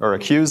angry or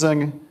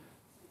accusing,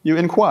 you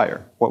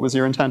inquire, what was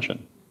your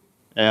intention?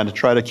 And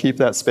try to keep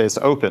that space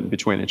open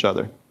between each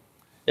other.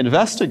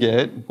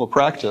 Investigate, we'll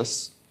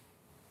practice,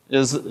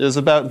 is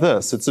about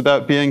this. It's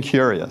about being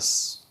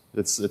curious.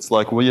 It's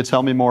like, will you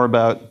tell me more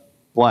about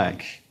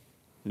blank?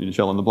 And you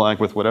fill in the blank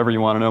with whatever you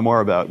want to know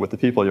more about with the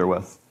people you're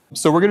with.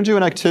 So we're going to do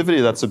an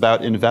activity that's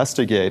about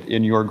investigate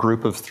in your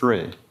group of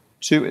 3.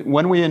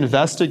 When we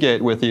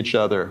investigate with each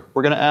other,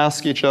 we're going to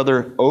ask each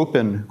other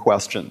open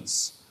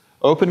questions.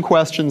 Open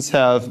questions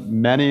have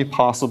many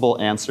possible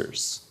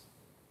answers.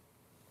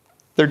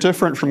 They're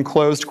different from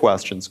closed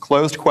questions.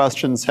 Closed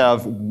questions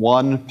have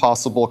one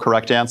possible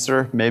correct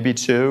answer, maybe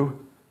 2.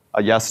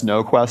 A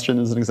yes-no question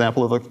is an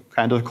example of a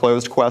kind of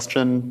closed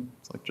question.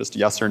 It's like just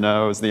yes or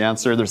no is the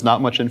answer. There's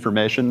not much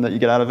information that you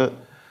get out of it.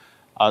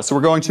 So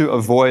we're going to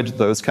avoid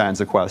those kinds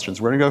of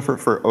questions. We're going to go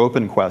for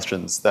open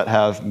questions that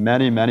have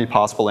many, many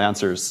possible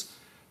answers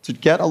to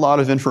get a lot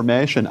of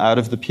information out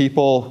of the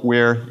people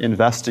we're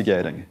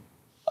investigating.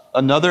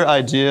 Another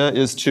idea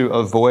is to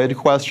avoid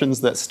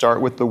questions that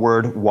start with the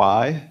word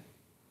why,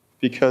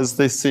 because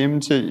they seem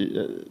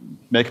to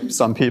make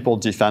some people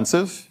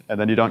defensive, and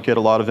then you don't get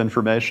a lot of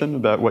information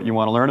about what you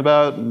want to learn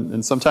about,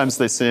 and sometimes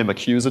they seem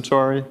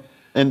accusatory.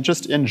 And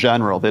just in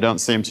general, they don't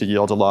seem to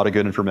yield a lot of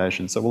good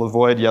information. So we'll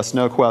avoid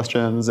yes-no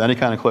questions, any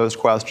kind of closed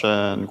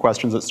question,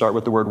 questions that start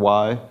with the word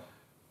why.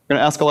 We're going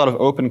to ask a lot of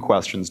open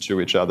questions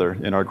to each other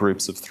in our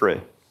groups of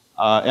 3.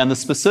 And the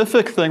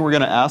specific thing we're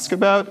going to ask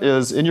about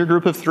is, in your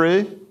group of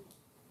 3,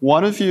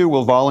 one of you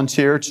will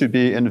volunteer to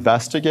be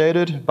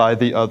investigated by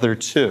the other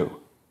 2.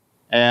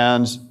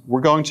 And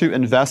we're going to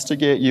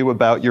investigate you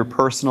about your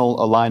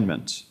personal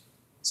alignment.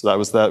 So that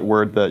was that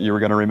word that you were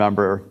going to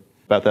remember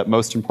about that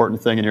most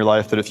important thing in your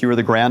life, that if you were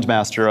the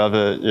grandmaster of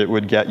it, it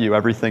would get you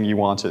everything you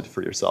wanted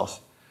for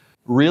yourself.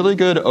 Really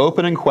good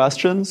opening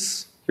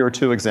questions. Here are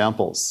 2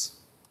 examples.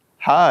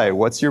 Hi,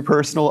 what's your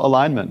personal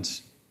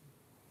alignment?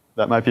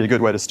 That might be a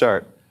good way to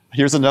start.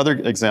 Here's another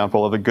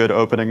example of a good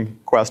opening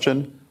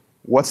question.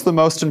 What's the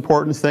most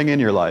important thing in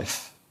your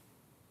life?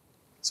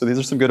 So these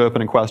are some good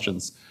opening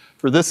questions.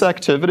 For this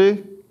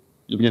activity,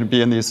 you're going to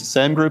be in these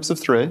same groups of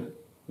 3.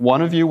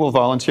 One of you will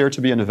volunteer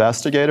to be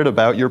investigated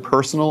about your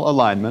personal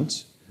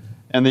alignment,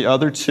 and the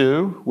other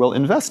 2 will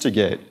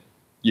investigate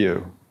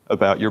you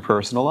about your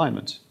personal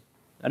alignment.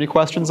 Any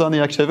questions on the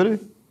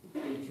activity?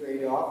 You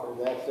trade off,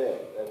 or that's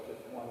it? That's just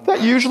one.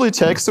 That usually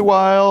takes a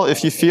while.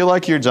 If you feel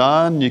like you're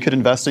done, you could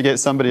investigate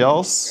somebody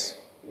else.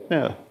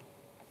 Yeah.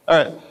 All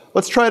right,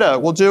 let's try it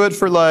out. We'll do it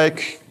for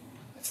like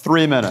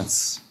 3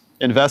 minutes.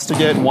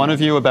 Investigate one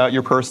of you about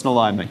your personal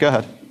alignment. Go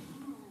ahead.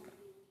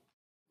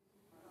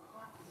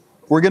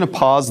 We're going to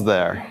pause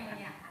there.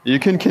 You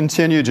can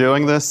continue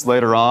doing this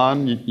later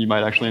on. You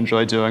might actually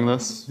enjoy doing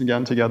this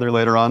again together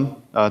later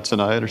on,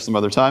 tonight or some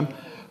other time.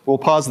 We'll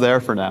pause there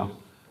for now.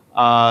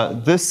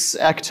 This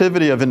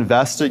activity of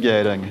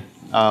investigating,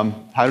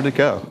 how did it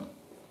go?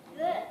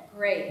 Good.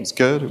 Great. It was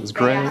good. It was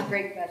great. They asked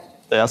great questions.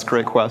 They asked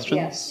great questions.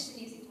 Yes,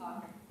 she's an easy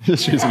talker.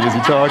 She's an easy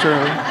talker.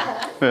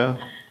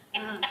 Yeah.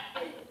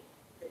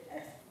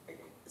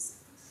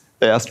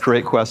 They asked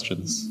great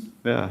questions.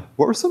 Yeah.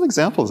 What were some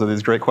examples of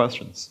these great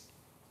questions?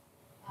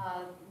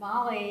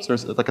 Molly. Is there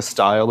like a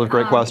style of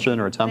great question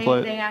or a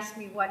template? They asked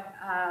me what,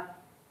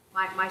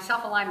 my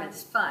self-alignment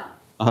is fun.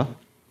 Uh-huh.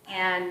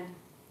 And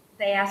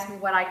they asked me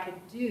what I could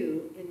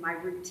do in my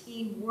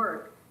routine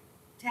work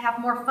to have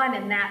more fun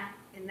in that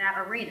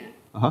arena.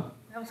 Uh-huh.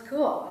 That was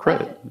cool. I Great.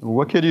 liked it.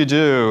 What could you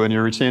do in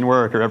your routine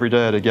work or every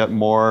day to get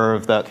more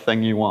of that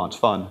thing you want?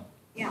 Fun.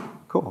 Yeah.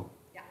 Cool.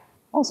 Yeah.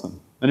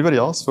 Awesome. Anybody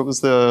else? What was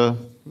the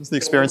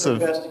experience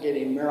of?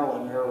 Investigating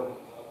Marilyn, her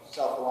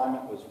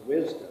self-alignment was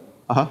wisdom.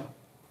 Uh-huh.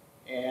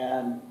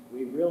 And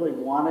we really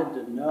wanted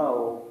to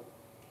know,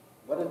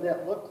 what did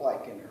that look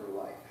like in her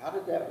life? How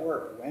did that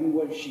work? When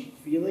was she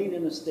feeling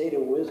in a state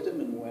of wisdom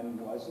and when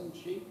wasn't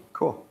she?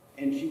 Cool.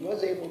 And she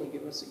was able to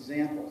give us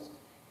examples.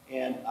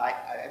 And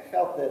I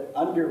felt that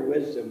under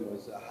wisdom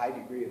was a high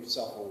degree of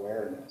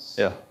self-awareness.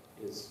 Yeah.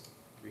 Is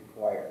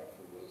required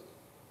for wisdom.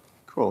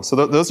 Cool.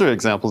 So those are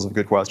examples of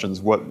good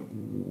questions.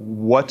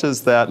 What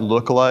does that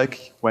look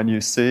like when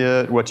you see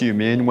it? What do you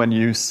mean when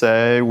you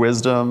say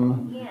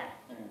wisdom? Yeah.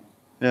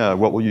 Yeah,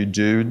 what will you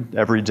do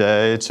every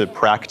day to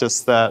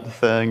practice that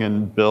thing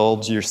and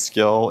build your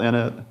skill in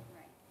it?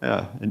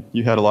 Yeah, and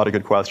you had a lot of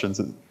good questions.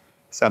 It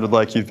sounded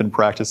like you've been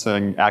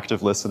practicing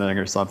active listening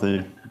or something.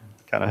 You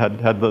kind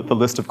of had the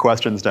list of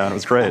questions down. It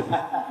was great.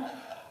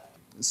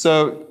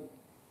 So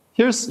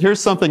here's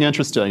something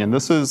interesting, and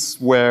this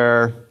is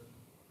where I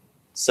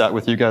sat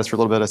with you guys for a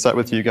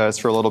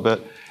little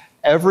bit.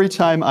 Every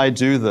time I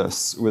do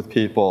this with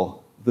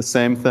people, the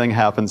same thing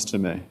happens to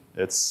me.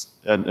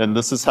 And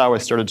this is how I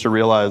started to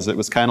realize it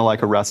was kind of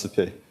like a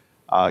recipe,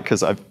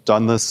 because I've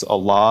done this a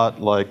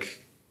lot,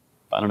 like,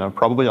 I don't know,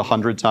 probably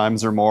 100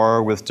 times or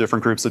more with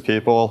different groups of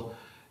people.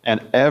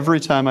 And every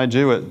time I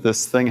do it,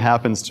 this thing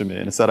happens to me.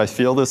 And it's that I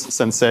feel this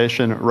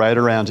sensation right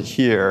around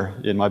here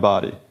in my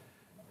body.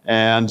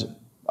 And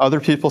other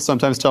people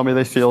sometimes tell me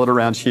they feel it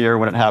around here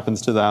when it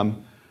happens to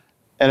them.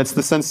 And it's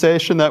the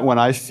sensation that when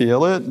I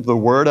feel it, the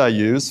word I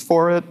use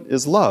for it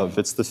is love.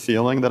 It's the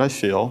feeling that I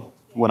feel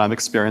when I'm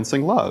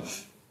experiencing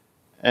love.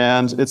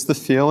 And it's the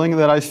feeling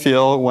that I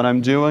feel when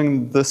I'm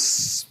doing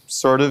this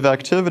sort of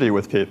activity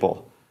with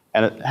people.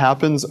 And it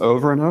happens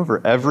over and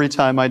over every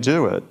time I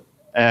do it.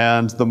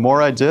 And the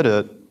more I did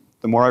it,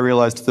 the more I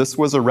realized this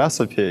was a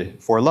recipe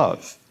for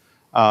love.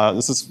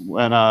 This is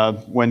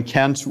when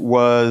Kent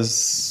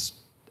was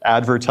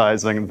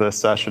advertising this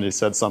session, he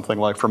said something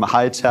like, from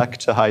high tech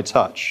to high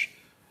touch.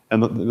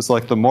 And it was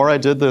like the more I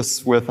did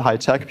this with high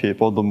tech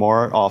people, the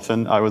more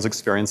often I was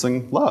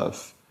experiencing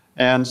love.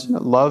 And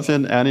love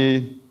in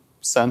any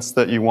sense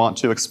that you want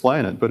to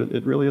explain it, but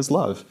it really is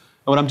love.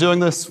 And when I'm doing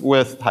this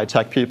with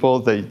high-tech people,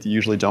 they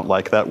usually don't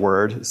like that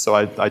word, so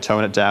I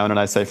tone it down and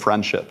I say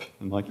friendship.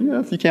 I'm like, yeah,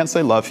 if you can't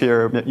say love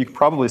here, you could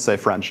probably say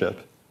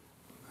friendship.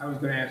 I was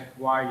going to ask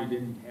why you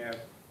didn't have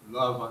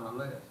love on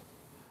the list.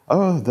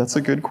 Oh, that's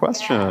a good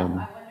question. I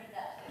wondered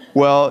that.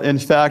 Well, in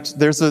fact,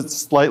 there's a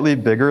slightly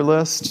bigger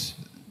list.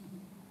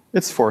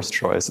 It's forced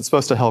choice. It's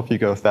supposed to help you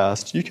go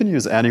fast. You can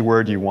use any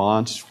word you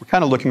want. We're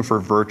kind of looking for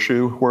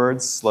virtue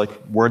words, like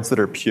words that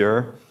are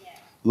pure.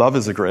 Love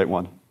is a great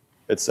one.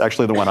 It's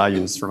actually the one I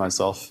use for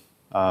myself.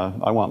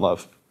 I want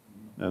love.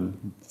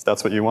 And if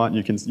that's what you want,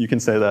 you can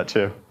say that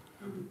too.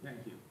 Thank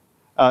you.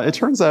 It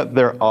turns out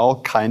they're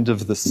all kind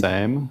of the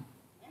same.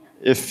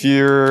 If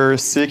you're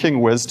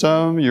seeking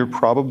wisdom, you're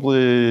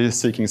probably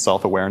seeking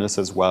self-awareness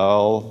as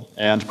well,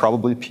 and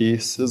probably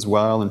peace as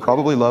well, and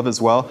probably love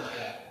as well.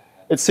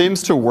 It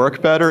seems to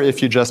work better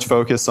if you just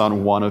focus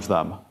on one of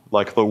them,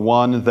 like the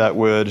one that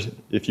would,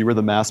 if you were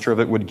the master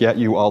of it, would get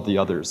you all the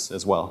others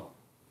as well.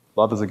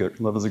 Love is a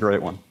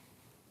great one.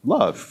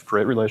 Love,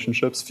 great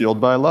relationships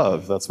fueled by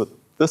love. That's what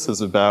this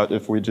is about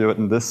if we do it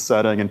in this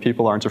setting and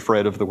people aren't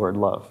afraid of the word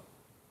love.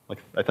 Like,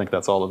 I think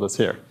that's all of us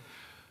here.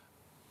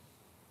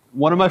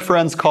 One of my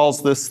friends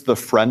calls this the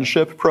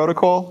friendship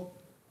protocol.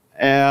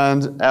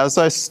 And as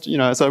I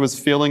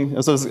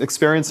was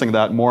experiencing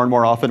that more and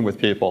more often with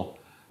people,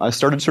 I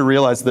started to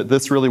realize that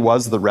this really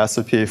was the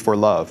recipe for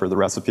love, or the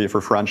recipe for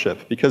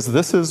friendship, because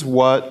this is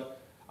what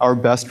our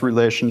best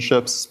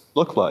relationships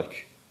look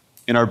like.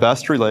 In our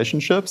best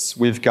relationships,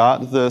 we've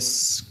got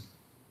this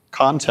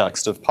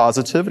context of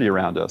positivity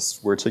around us.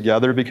 We're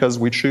together because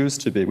we choose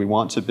to be, we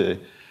want to be.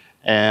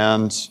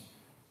 And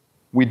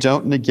we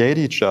don't negate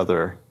each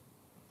other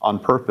on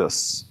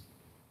purpose.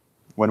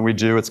 When we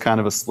do, it's kind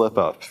of a slip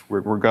up.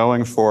 We're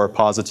going for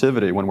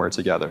positivity when we're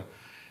together.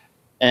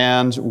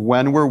 And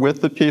when we're with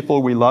the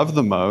people we love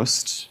the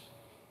most,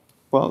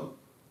 well,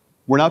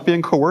 we're not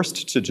being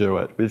coerced to do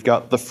it. We've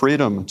got the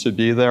freedom to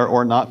be there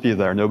or not be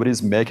there.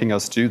 Nobody's making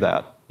us do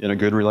that in a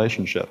good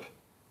relationship.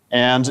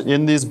 And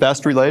in these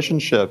best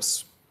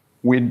relationships,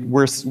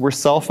 we're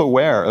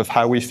self-aware of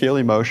how we feel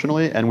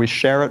emotionally, and we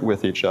share it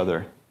with each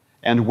other.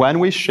 And when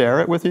we share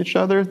it with each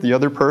other, the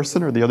other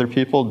person or the other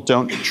people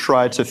don't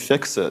try to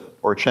fix it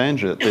or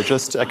change it. They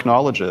just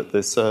acknowledge it.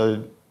 They say,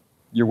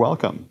 you're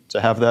welcome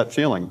to have that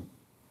feeling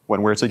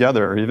when we're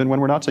together, or even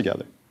when we're not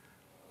together.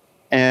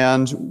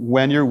 And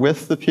when you're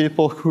with the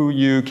people who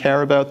you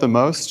care about the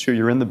most, who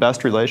you're in the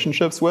best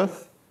relationships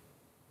with,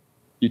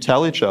 you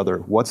tell each other,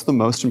 what's the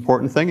most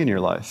important thing in your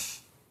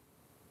life?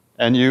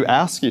 And you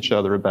ask each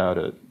other about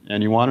it,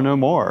 and you want to know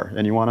more,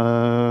 and you want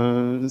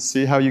to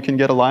see how you can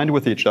get aligned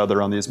with each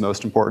other on these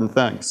most important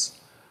things.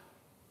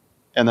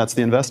 And that's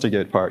the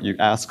investigate part. You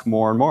ask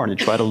more and more, and you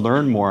try to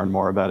learn more and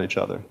more about each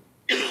other.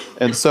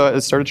 And so I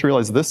started to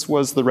realize this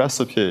was the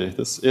recipe.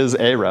 This is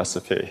a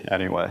recipe,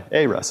 anyway,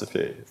 a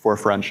recipe for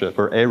friendship,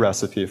 or a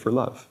recipe for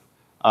love.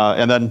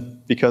 And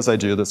then, because I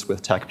do this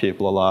with tech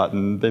people a lot,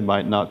 and they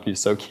might not be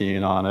so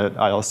keen on it,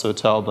 I also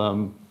tell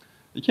them,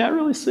 you can't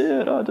really see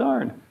it, oh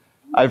darn.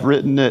 I've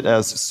written it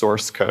as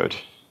source code.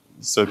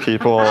 So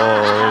people in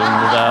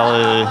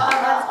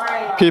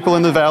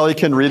the valley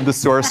can read the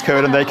source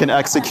code, and they can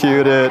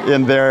execute it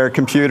in their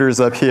computers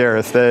up here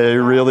if they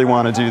really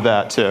want to do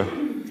that too.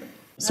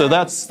 So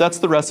that's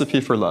the recipe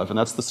for love, and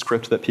that's the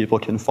script that people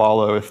can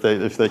follow if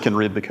they can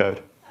read the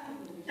code.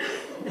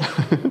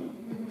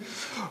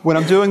 When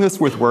I'm doing this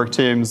with work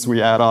teams,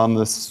 we add on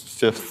this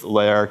fifth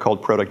layer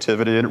called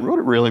productivity, and what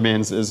it really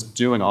means is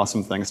doing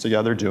awesome things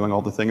together, doing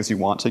all the things you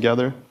want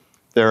together.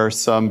 There are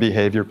some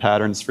behavior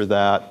patterns for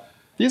that.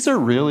 These are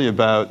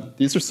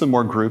some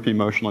more group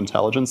emotional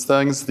intelligence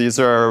things. These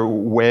are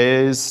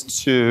ways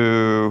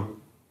to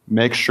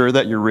make sure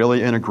that you're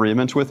really in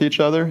agreement with each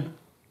other,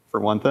 for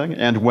one thing.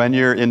 And when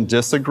you're in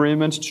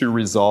disagreement, to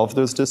resolve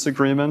those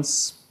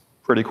disagreements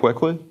pretty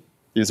quickly.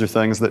 These are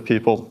things that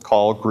people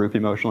call group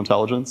emotional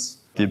intelligence,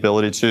 the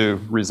ability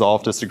to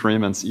resolve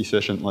disagreements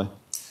efficiently.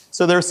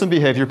 So there are some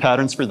behavior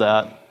patterns for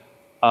that.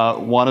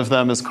 One of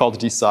them is called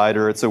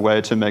Decider. It's a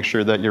way to make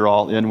sure that you're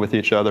all in with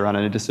each other on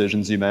any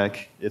decisions you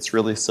make. It's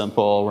really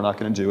simple. We're not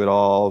going to do it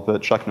all,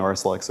 but Chuck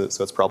Norris likes it,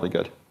 so it's probably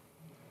good.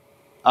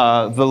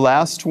 The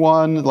last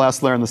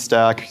layer in the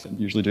stack, I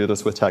usually do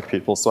this with tech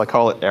people, so I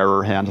call it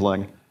error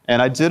handling.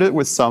 And I did it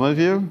with some of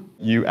you.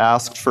 You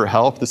asked for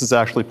help. This is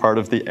actually part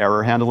of the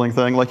error handling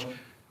thing. Like,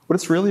 what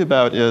it's really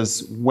about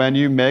is when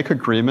you make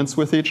agreements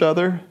with each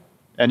other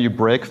and you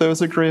break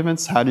those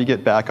agreements, how do you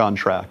get back on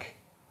track?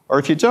 Or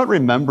if you don't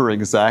remember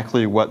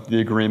exactly what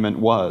the agreement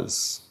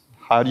was,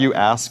 how do you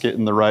ask it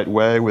in the right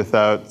way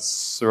without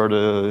sort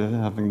of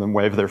having them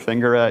wave their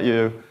finger at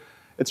you?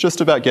 It's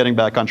just about getting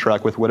back on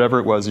track with whatever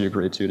it was you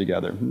agreed to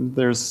together.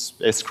 There's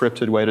a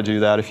scripted way to do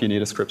that if you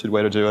need a scripted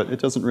way to do it. It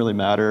doesn't really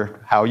matter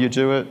how you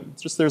do it.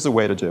 It's just there's a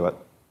way to do it.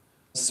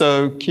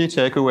 So key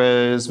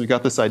takeaways, we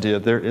got this idea.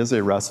 There is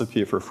a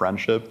recipe for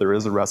friendship. There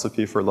is a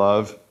recipe for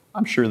love.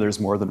 I'm sure there's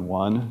more than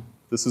one.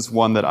 This is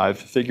one that I've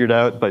figured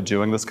out by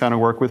doing this kind of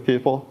work with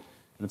people.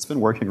 And it's been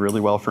working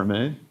really well for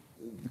me.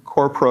 The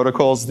core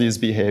protocols, these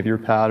behavior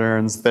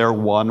patterns, they're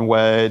one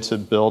way to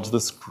build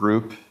this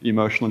group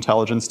emotional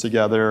intelligence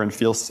together and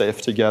feel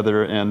safe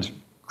together and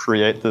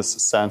create this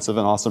sense of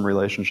an awesome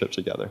relationship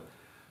together.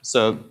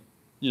 So,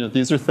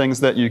 these are things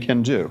that you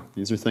can do.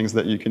 These are things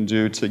that you can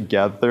do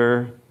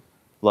together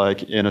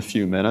like in a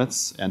few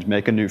minutes, and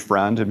make a new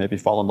friend and maybe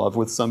fall in love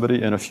with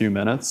somebody in a few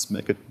minutes,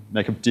 make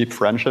a deep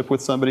friendship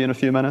with somebody in a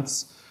few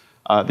minutes.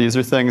 These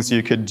are things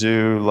you could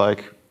do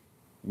like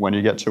when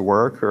you get to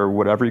work or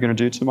whatever you're going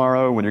to do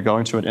tomorrow, when you're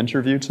going to an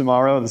interview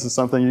tomorrow. This is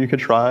something you could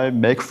try.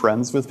 Make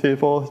friends with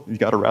people. You've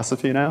got a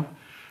recipe now.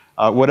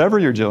 Whatever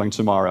you're doing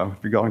tomorrow,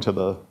 if you're going to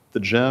the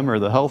gym or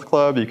the health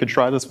club, you could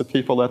try this with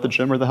people at the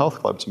gym or the health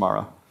club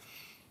tomorrow.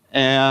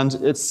 And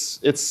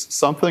it's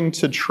something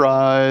to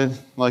try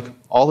like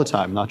all the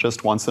time, not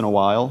just once in a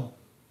while,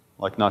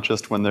 like not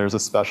just when there's a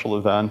special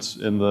event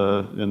in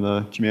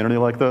the community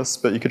like this,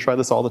 but you could try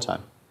this all the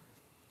time.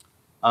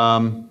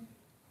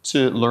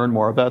 To learn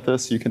more about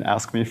this, you can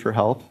ask me for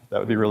help. That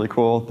would be really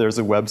cool. There's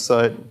a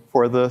website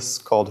for this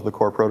called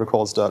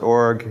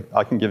thecoreprotocols.org.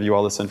 I can give you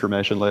all this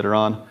information later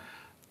on.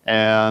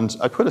 And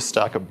I put a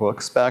stack of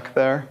books back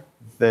there.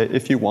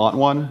 If you want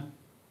one,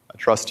 I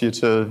trust you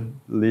to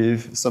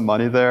leave some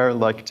money there,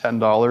 like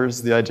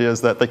 $10. The idea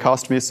is that they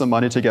cost me some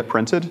money to get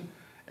printed,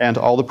 and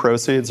all the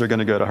proceeds are going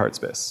to go to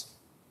HeartSpace.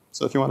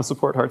 So if you want to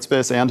support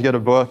HeartSpace and get a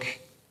book,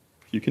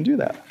 you can do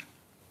that.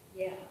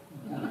 Yeah.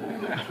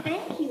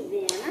 Thank you,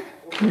 Vanna.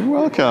 You're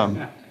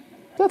welcome.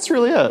 That's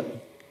really it.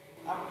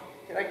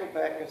 Can I go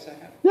back a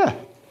second? Yeah.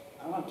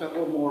 I want to talk a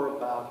little more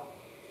about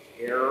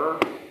error.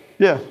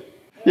 Yeah.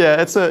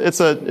 Yeah, it's a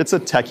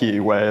techie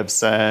way of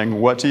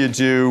saying, what do you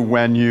do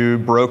when you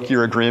broke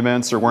your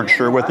agreements or weren't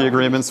sure what the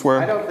agreements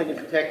were? I don't think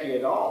it's techie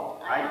at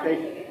all. I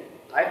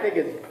think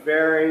it's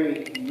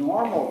very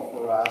normal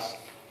for us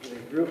in a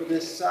group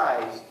this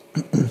size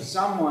for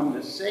someone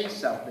to say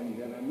something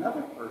that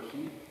another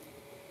person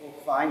will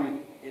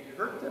find it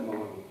hurt them a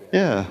little bit.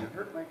 Yeah. It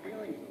hurt my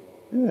feelings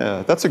a little bit.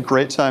 Yeah, that's a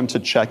great time to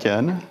check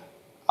in.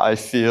 I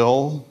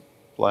feel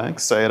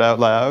blank, say it out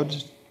loud.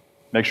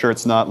 Make sure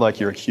it's not like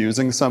you're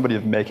accusing somebody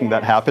of making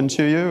that happen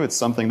to you. It's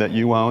something that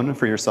you own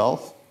for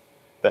yourself,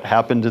 that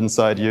happened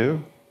inside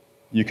you.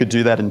 You could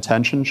do that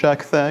intention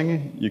check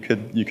thing.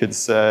 You could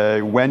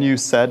say, when you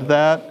said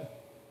that,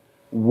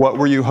 what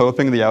were you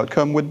hoping the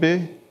outcome would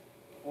be?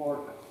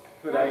 Or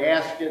could I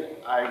ask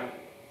it, I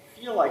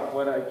feel like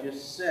what I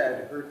just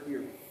said hurt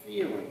your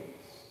feelings.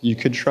 You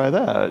could try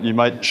that. You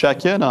might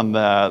check in on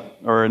that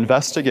or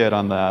investigate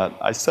on that.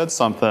 I said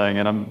something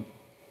and I'm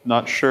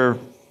not sure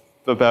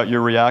about your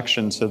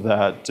reaction to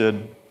that.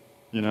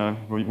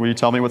 Will you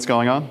tell me what's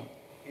going on?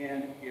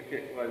 And if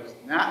it was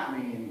not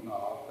me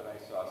involved, but I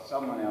saw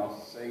someone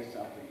else say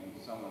something and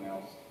someone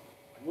else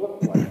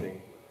looked like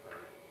they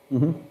were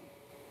hurt,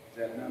 is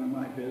that none of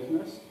my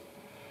business?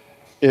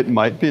 It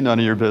might be none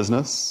of your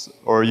business,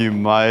 or you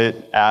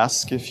might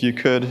ask if you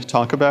could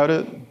talk about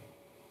it.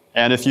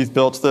 And if you've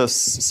built this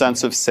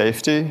sense of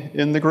safety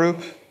in the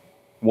group,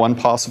 one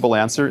possible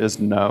answer is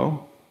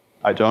no,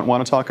 I don't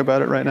want to talk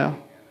about it right now.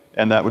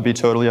 And that would be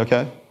totally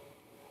okay.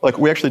 Like,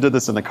 we actually did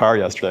this in the car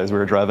yesterday as we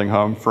were driving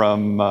home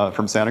from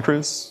Santa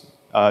Cruz.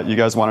 You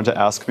guys wanted to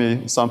ask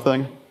me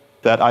something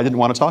that I didn't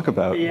want to talk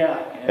about. Yeah.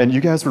 And you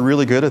guys were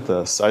really good at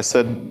this. I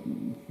said,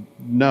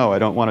 no, I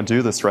don't want to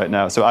do this right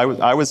now. So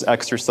I was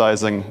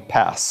exercising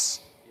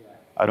pass.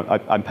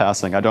 I'm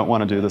passing. I don't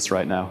want to do this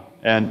right now.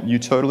 And you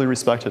totally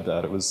respected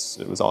that. It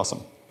was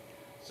awesome.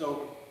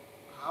 So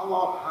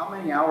how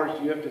many hours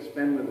do you have to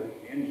spend with an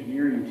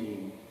engineering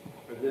team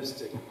for this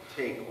to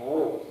take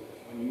hold?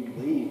 When you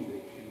leave,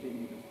 they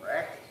continue to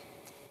practice.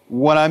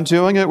 When I'm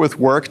doing it with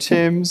work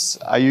teams,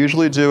 I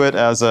usually do it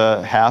as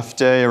a half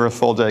day or a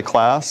full day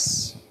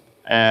class,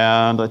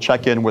 and I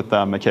check in with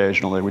them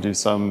occasionally. We do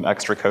some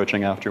extra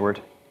coaching afterward.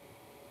 I'm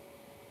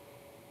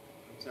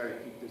sorry to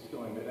keep this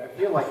going, but I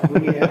feel like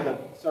we have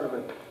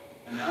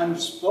an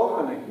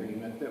unspoken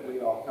agreement that we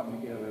all come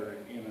together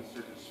in a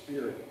certain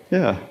spirit.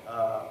 Yeah.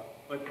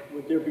 But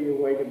would there be a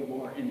way to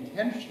more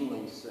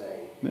intentionally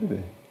say,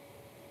 Maybe.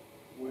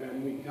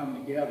 when we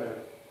come together,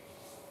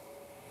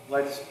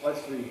 let's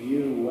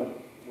review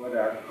what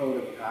our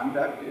code of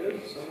conduct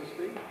is, so to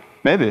speak?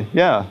 Maybe,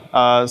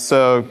 yeah.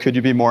 So could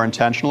you be more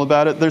intentional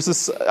about it? There's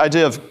this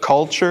idea of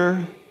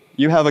culture.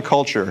 You have a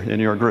culture in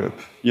your group.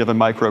 You have a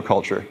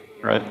microculture,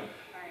 right?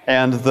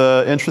 And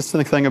the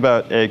interesting thing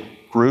about a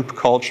group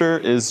culture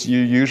is you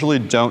usually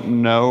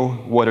don't know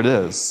what it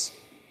is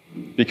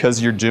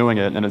because you're doing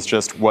it and it's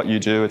just what you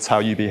do. It's how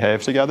you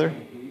behave together.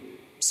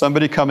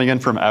 Somebody coming in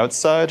from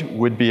outside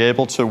would be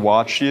able to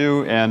watch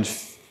you and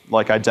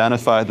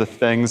identify the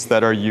things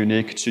that are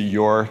unique to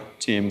your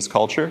team's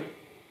culture.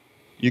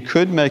 You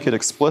could make it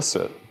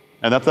explicit.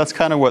 And that's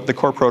kind of what the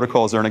core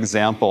protocols are, an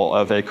example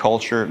of a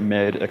culture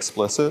made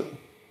explicit.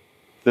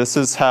 This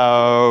is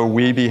how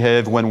we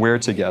behave when we're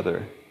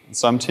together.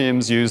 Some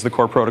teams use the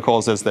core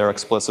protocols as their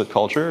explicit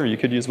culture, or you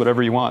could use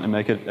whatever you want and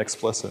make it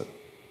explicit.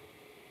 Is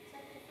that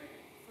different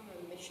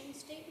from a mission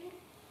statement?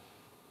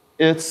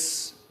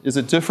 Is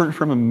it different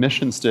from a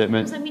mission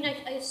statement? Because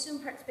I assume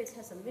HeartSpace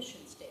has a mission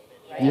statement,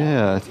 right?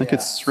 Yeah, I think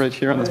it's right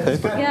here on this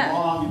It's paper. kind of Yeah.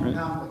 long and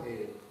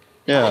complicated.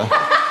 Yeah,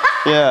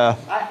 yeah.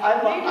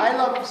 I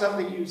love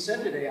something you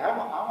said today. I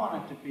want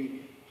it to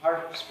be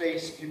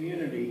HeartSpace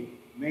community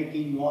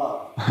making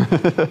love.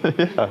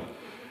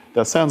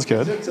 That sounds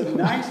good. It's a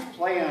nice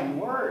play on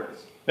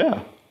words.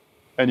 Yeah.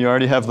 And you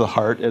already have the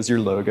heart as your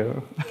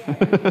logo.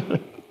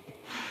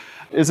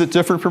 Is it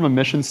different from a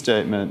mission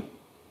statement?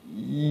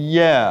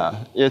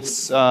 Yeah.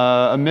 It's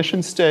a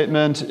mission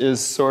statement is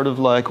sort of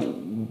like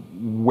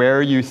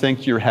where you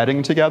think you're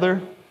heading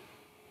together.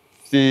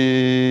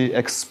 The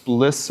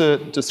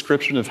explicit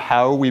description of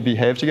how we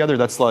behave together,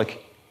 that's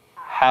like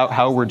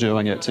how we're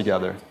doing it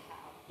together.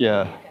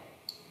 Yeah.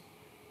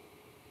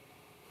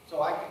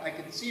 So I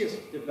could see us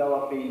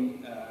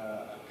developing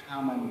a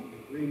common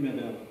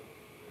agreement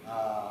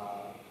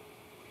of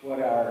what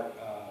our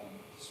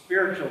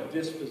spiritual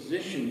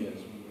disposition is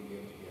when we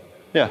get together.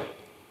 Yeah.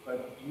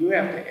 But you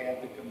have to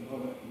add the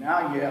component.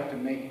 Now you have to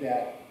make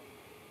that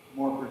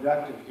more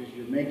productive because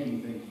you're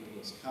making things for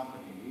this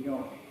company. We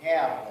don't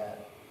have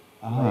that.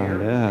 Oh,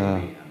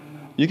 yeah.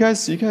 You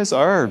guys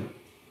are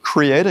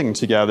creating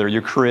together.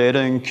 You're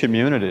creating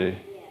community,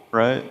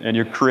 right? And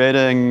you're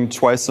creating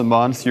twice a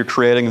month. You're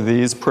creating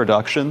these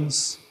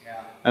productions.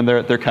 Yeah. And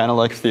they're kind of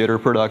like theater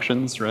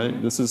productions, right?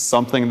 This is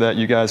something that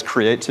you guys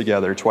create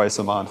together twice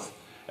a month,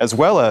 as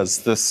well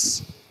as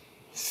this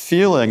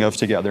feeling of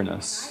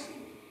togetherness.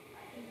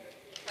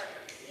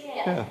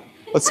 Yeah.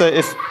 Let's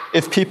say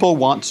if people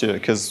want to,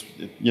 because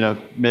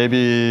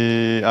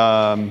maybe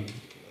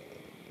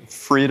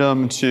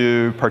freedom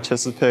to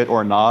participate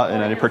or not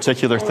in any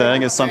particular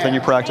thing is something you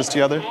practice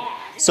together.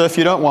 So if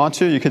you don't want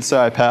to, you could say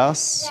I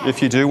pass.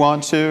 If you do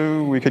want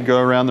to, we could go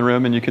around the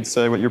room and you could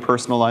say what your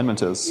personal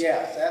alignment is.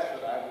 Yes,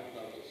 that's what I would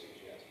like to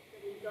suggest.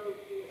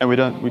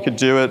 And we could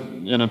do it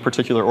in a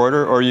particular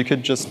order, or you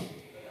could just,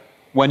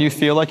 when you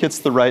feel like it's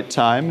the right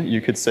time,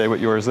 you could say what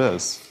yours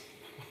is.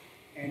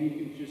 And you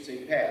can just say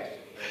pass.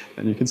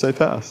 And you can say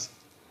pass.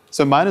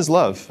 So mine is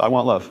love. I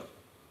want love.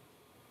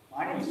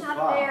 Mine is It's not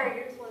fun. there,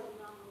 yours wasn't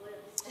on the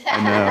list.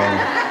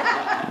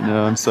 I know.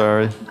 No, I'm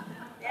sorry.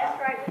 That's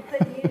right, we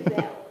couldn't use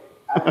that one.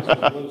 I was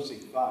just losing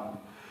fun.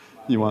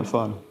 You want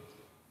fun.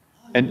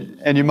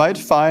 And you might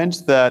find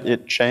that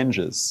it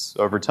changes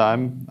over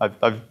time.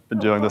 I've been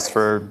doing this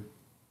for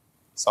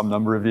some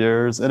number of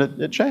years, and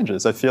it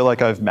changes. I feel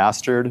like I've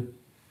mastered,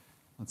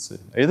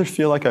 I either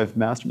feel like I've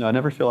mastered, no, I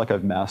never feel like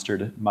I've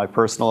mastered my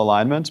personal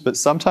alignment, but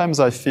sometimes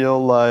I feel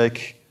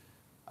like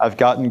I've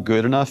gotten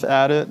good enough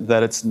at it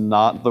that it's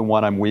not the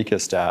one I'm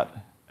weakest at,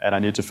 and I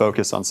need to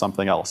focus on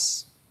something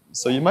else.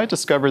 So you might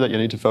discover that you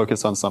need to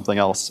focus on something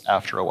else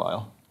after a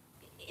while.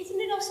 Isn't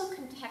it also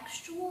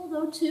contextual,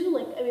 though, too?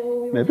 Like, I mean,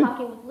 when we were Maybe.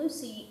 talking with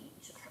Lucy,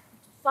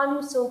 fun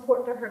was so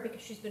important to her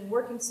because she's been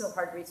working so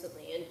hard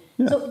recently. And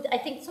Yeah. so I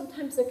think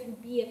sometimes there can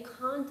be a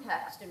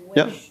context in which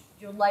Yeah.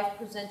 your life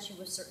presents you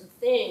with certain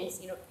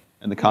things,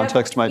 And the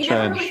context might You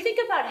never change. really think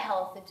about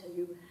health until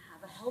you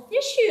have a health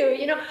issue,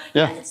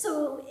 Yeah. And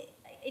so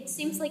it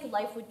seems like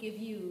life would give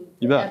you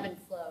You the bet. ebb and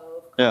flow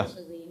of Yeah.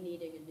 constantly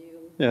needing a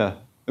new... Yeah.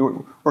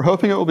 We're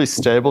hoping it will be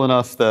stable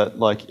enough that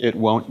it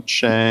won't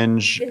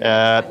change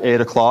at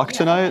 8 o'clock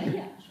tonight.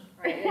 Yeah,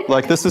 right.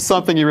 Like, this is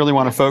something you really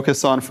want to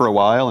focus on for a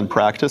while and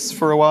practice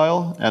for a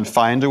while and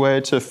find a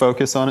way to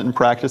focus on it and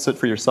practice it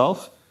for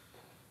yourself.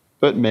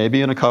 But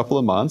maybe in a couple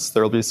of months,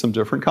 there will be some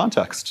different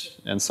context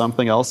and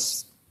something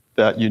else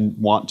that you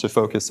want to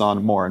focus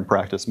on more and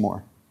practice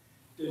more.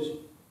 Does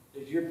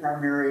your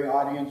primary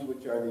audience,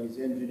 which are these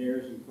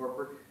engineers in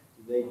corporate,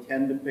 do they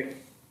tend to pick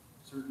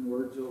certain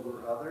words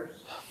over others?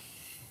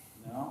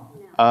 No?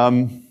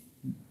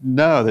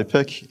 No, they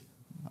pick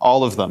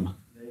all of them.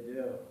 They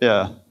do.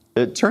 Yeah.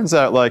 It turns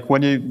out,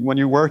 when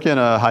you work in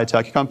a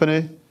high-tech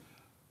company,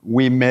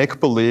 we make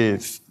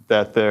believe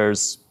that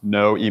there's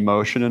no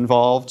emotion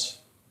involved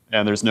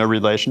and there's no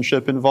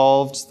relationship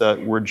involved,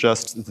 that we're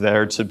just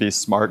there to be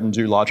smart and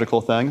do logical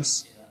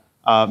things.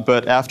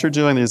 But after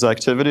doing these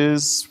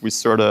activities, we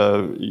sort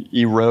of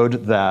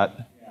erode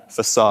that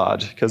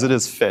facade, because it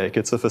is fake,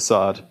 it's a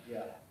facade.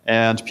 Yeah.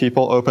 And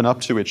people open up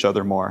to each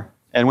other more.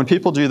 And when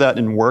people do that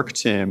in work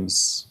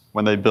teams,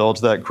 when they build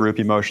that group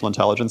emotional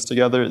intelligence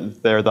together,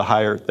 they're the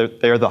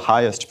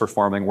highest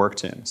performing work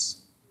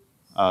teams.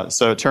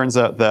 So it turns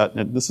out that,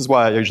 and this is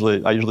why I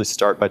usually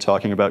start by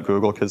talking about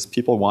Google, because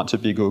people want to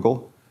be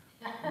Google.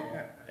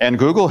 And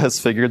Google has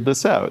figured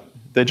this out.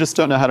 They just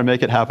don't know how to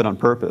make it happen on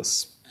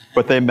purpose.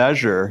 But they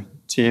measure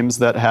teams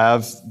that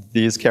have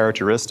these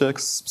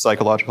characteristics,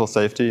 psychological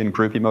safety and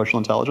group emotional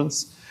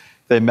intelligence.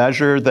 They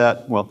measure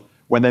that,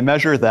 when they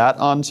measure that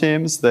on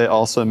teams, they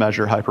also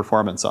measure high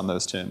performance on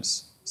those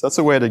teams. So that's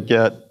a way to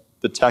get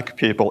the tech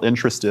people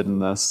interested in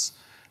this,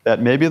 that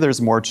maybe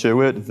there's more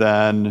to it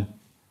than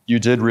you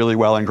did really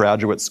well in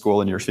graduate school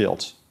in your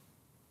field.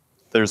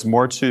 There's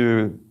more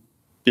to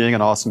being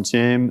an awesome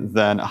team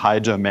than high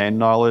domain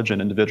knowledge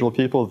and individual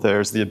people.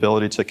 There's the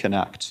ability to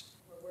connect.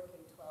 We're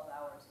working 12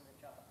 hours in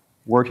a job.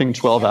 Working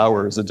 12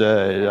 hours a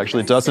day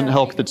actually doesn't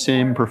help the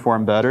team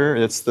perform better.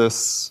 It's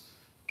this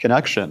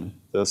connection,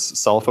 this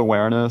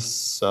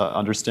self-awareness,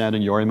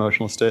 understanding your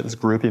emotional state, this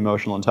group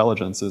emotional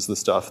intelligence is the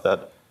stuff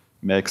that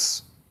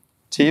makes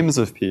teams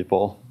of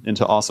people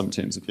into awesome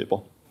teams of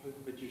people.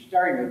 But you're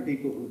starting with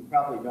people who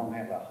probably don't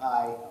have a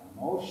high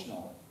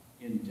emotional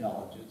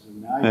intelligence,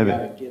 and now Maybe. you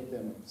got to get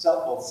them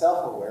both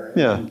self-aware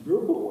Yeah. and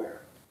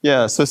group-aware.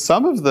 Yeah, so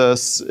some of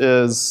this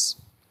is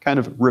kind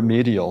of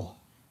remedial.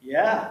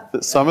 Yeah.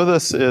 Some of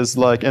this is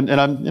like, and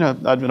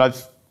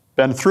I've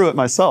been through it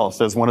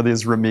myself as one of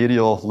these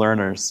remedial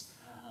learners.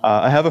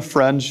 I have a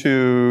friend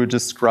who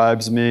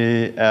describes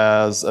me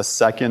as a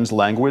second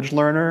language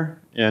learner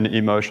in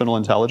emotional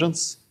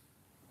intelligence.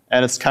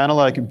 And it's kind of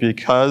like,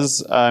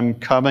 because I'm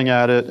coming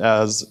at it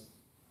as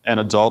an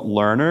adult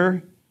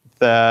learner,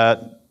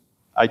 that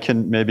I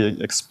can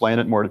maybe explain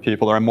it more to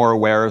people, or I'm more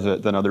aware of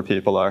it than other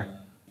people are.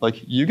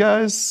 Like, you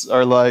guys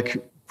are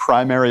like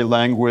primary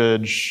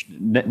language,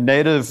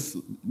 native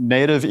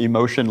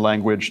emotion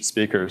language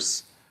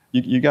speakers.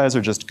 You guys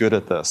are just good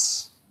at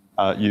this.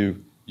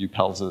 You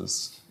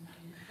Pelzes.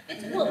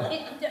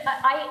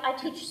 I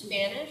teach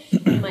Spanish,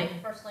 and my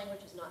first language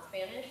is not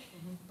Spanish,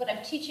 but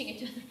I'm teaching it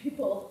to other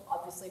people,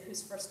 obviously,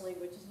 whose first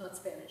language is not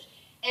Spanish.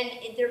 And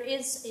there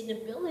is an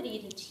ability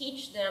to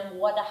teach them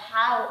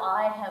how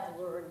I have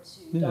learned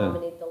to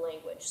dominate the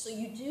language. So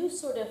you do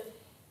sort of,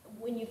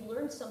 when you've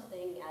learned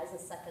something as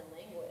a second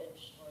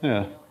language, or Yeah.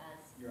 as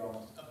You're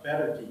almost a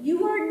better teacher.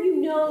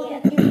 you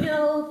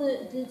know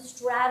the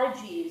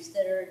strategies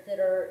that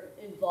are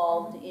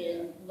involved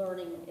in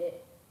learning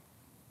it,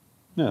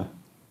 Yeah.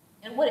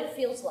 and what it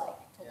feels like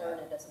to learn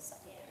it as a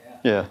second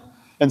language. Yeah.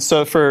 And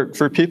so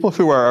for people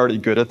who are already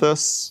good at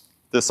this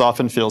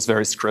often feels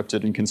very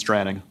scripted and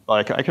constraining.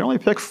 Like, I can only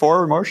pick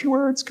 4 emotion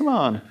words? Come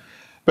on.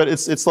 But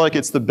it's like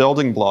it's the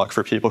building block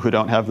for people who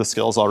don't have the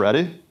skills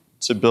already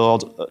to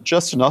build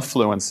just enough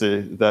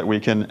fluency that we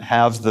can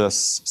have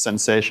this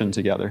sensation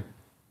together.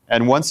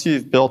 And once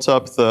you've built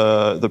up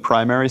the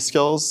primary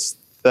skills,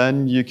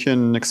 then you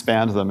can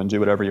expand them and do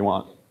whatever you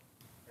want.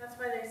 That's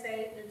why they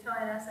say, they're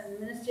telling us in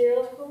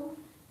ministerial school,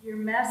 your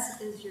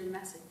mess is your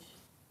message.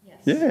 Yes.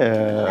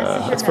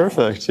 Yeah, that's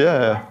perfect.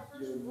 Yeah.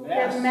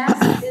 Your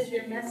mess is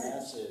your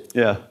message.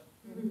 Yeah.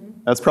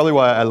 That's probably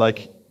why I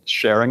like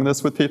sharing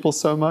this with people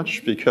so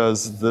much,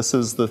 because this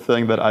is the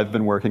thing that I've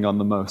been working on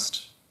the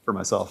most for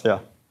myself, yeah,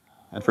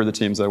 and for the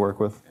teams I work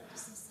with.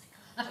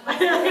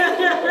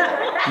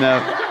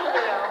 Now,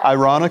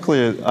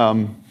 ironically,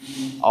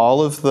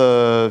 all of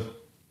the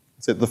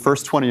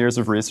first 20 years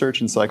of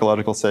research in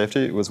psychological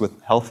safety was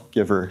with health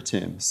giver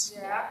teams.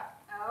 Yeah,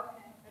 okay.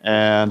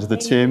 And the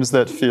teams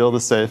that feel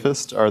the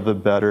safest are the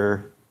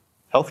better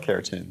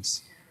healthcare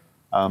teams.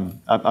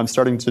 I'm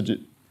starting to do,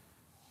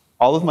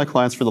 all of my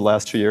clients for the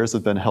last 2 years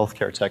have been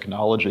healthcare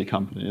technology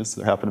companies.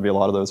 There happen to be a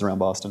lot of those around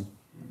Boston.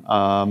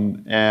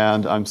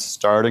 And I'm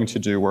starting to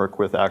do work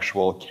with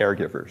actual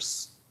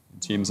caregivers,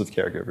 teams of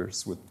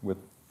caregivers with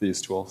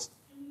these tools.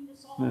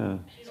 Yeah.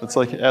 So it's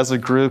like, as a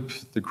group,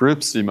 the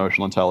group's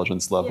emotional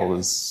intelligence level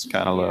is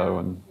kind of low,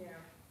 and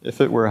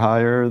if it were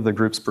higher, the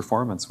group's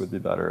performance would be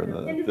better,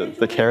 and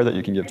the care that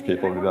you can give to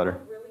people would be better.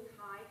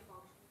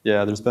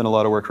 Yeah, there's been a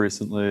lot of work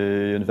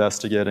recently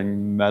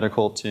investigating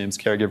medical teams,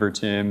 caregiver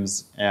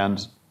teams,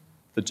 and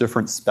the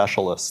different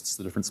specialists,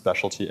 the different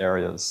specialty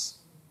areas,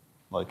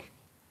 like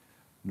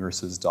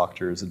nurses,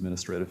 doctors,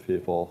 administrative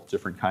people,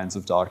 different kinds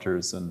of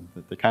doctors, and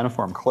they kind of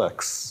form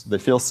cliques. They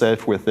feel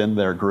safe within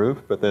their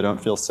group, but they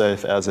don't feel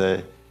safe as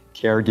a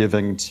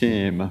caregiving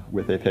team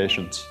with a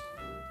patient.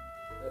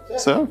 That's it.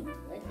 So,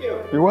 Thank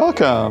you. you're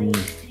welcome.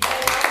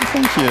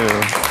 Thank you.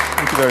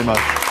 Thank you very much.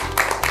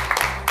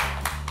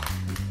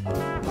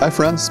 Hi,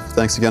 friends.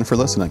 Thanks again for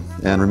listening.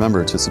 And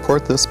remember, to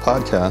support this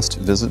podcast,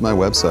 visit my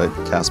website,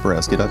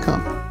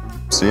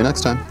 kaspereski.com. See you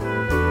next time.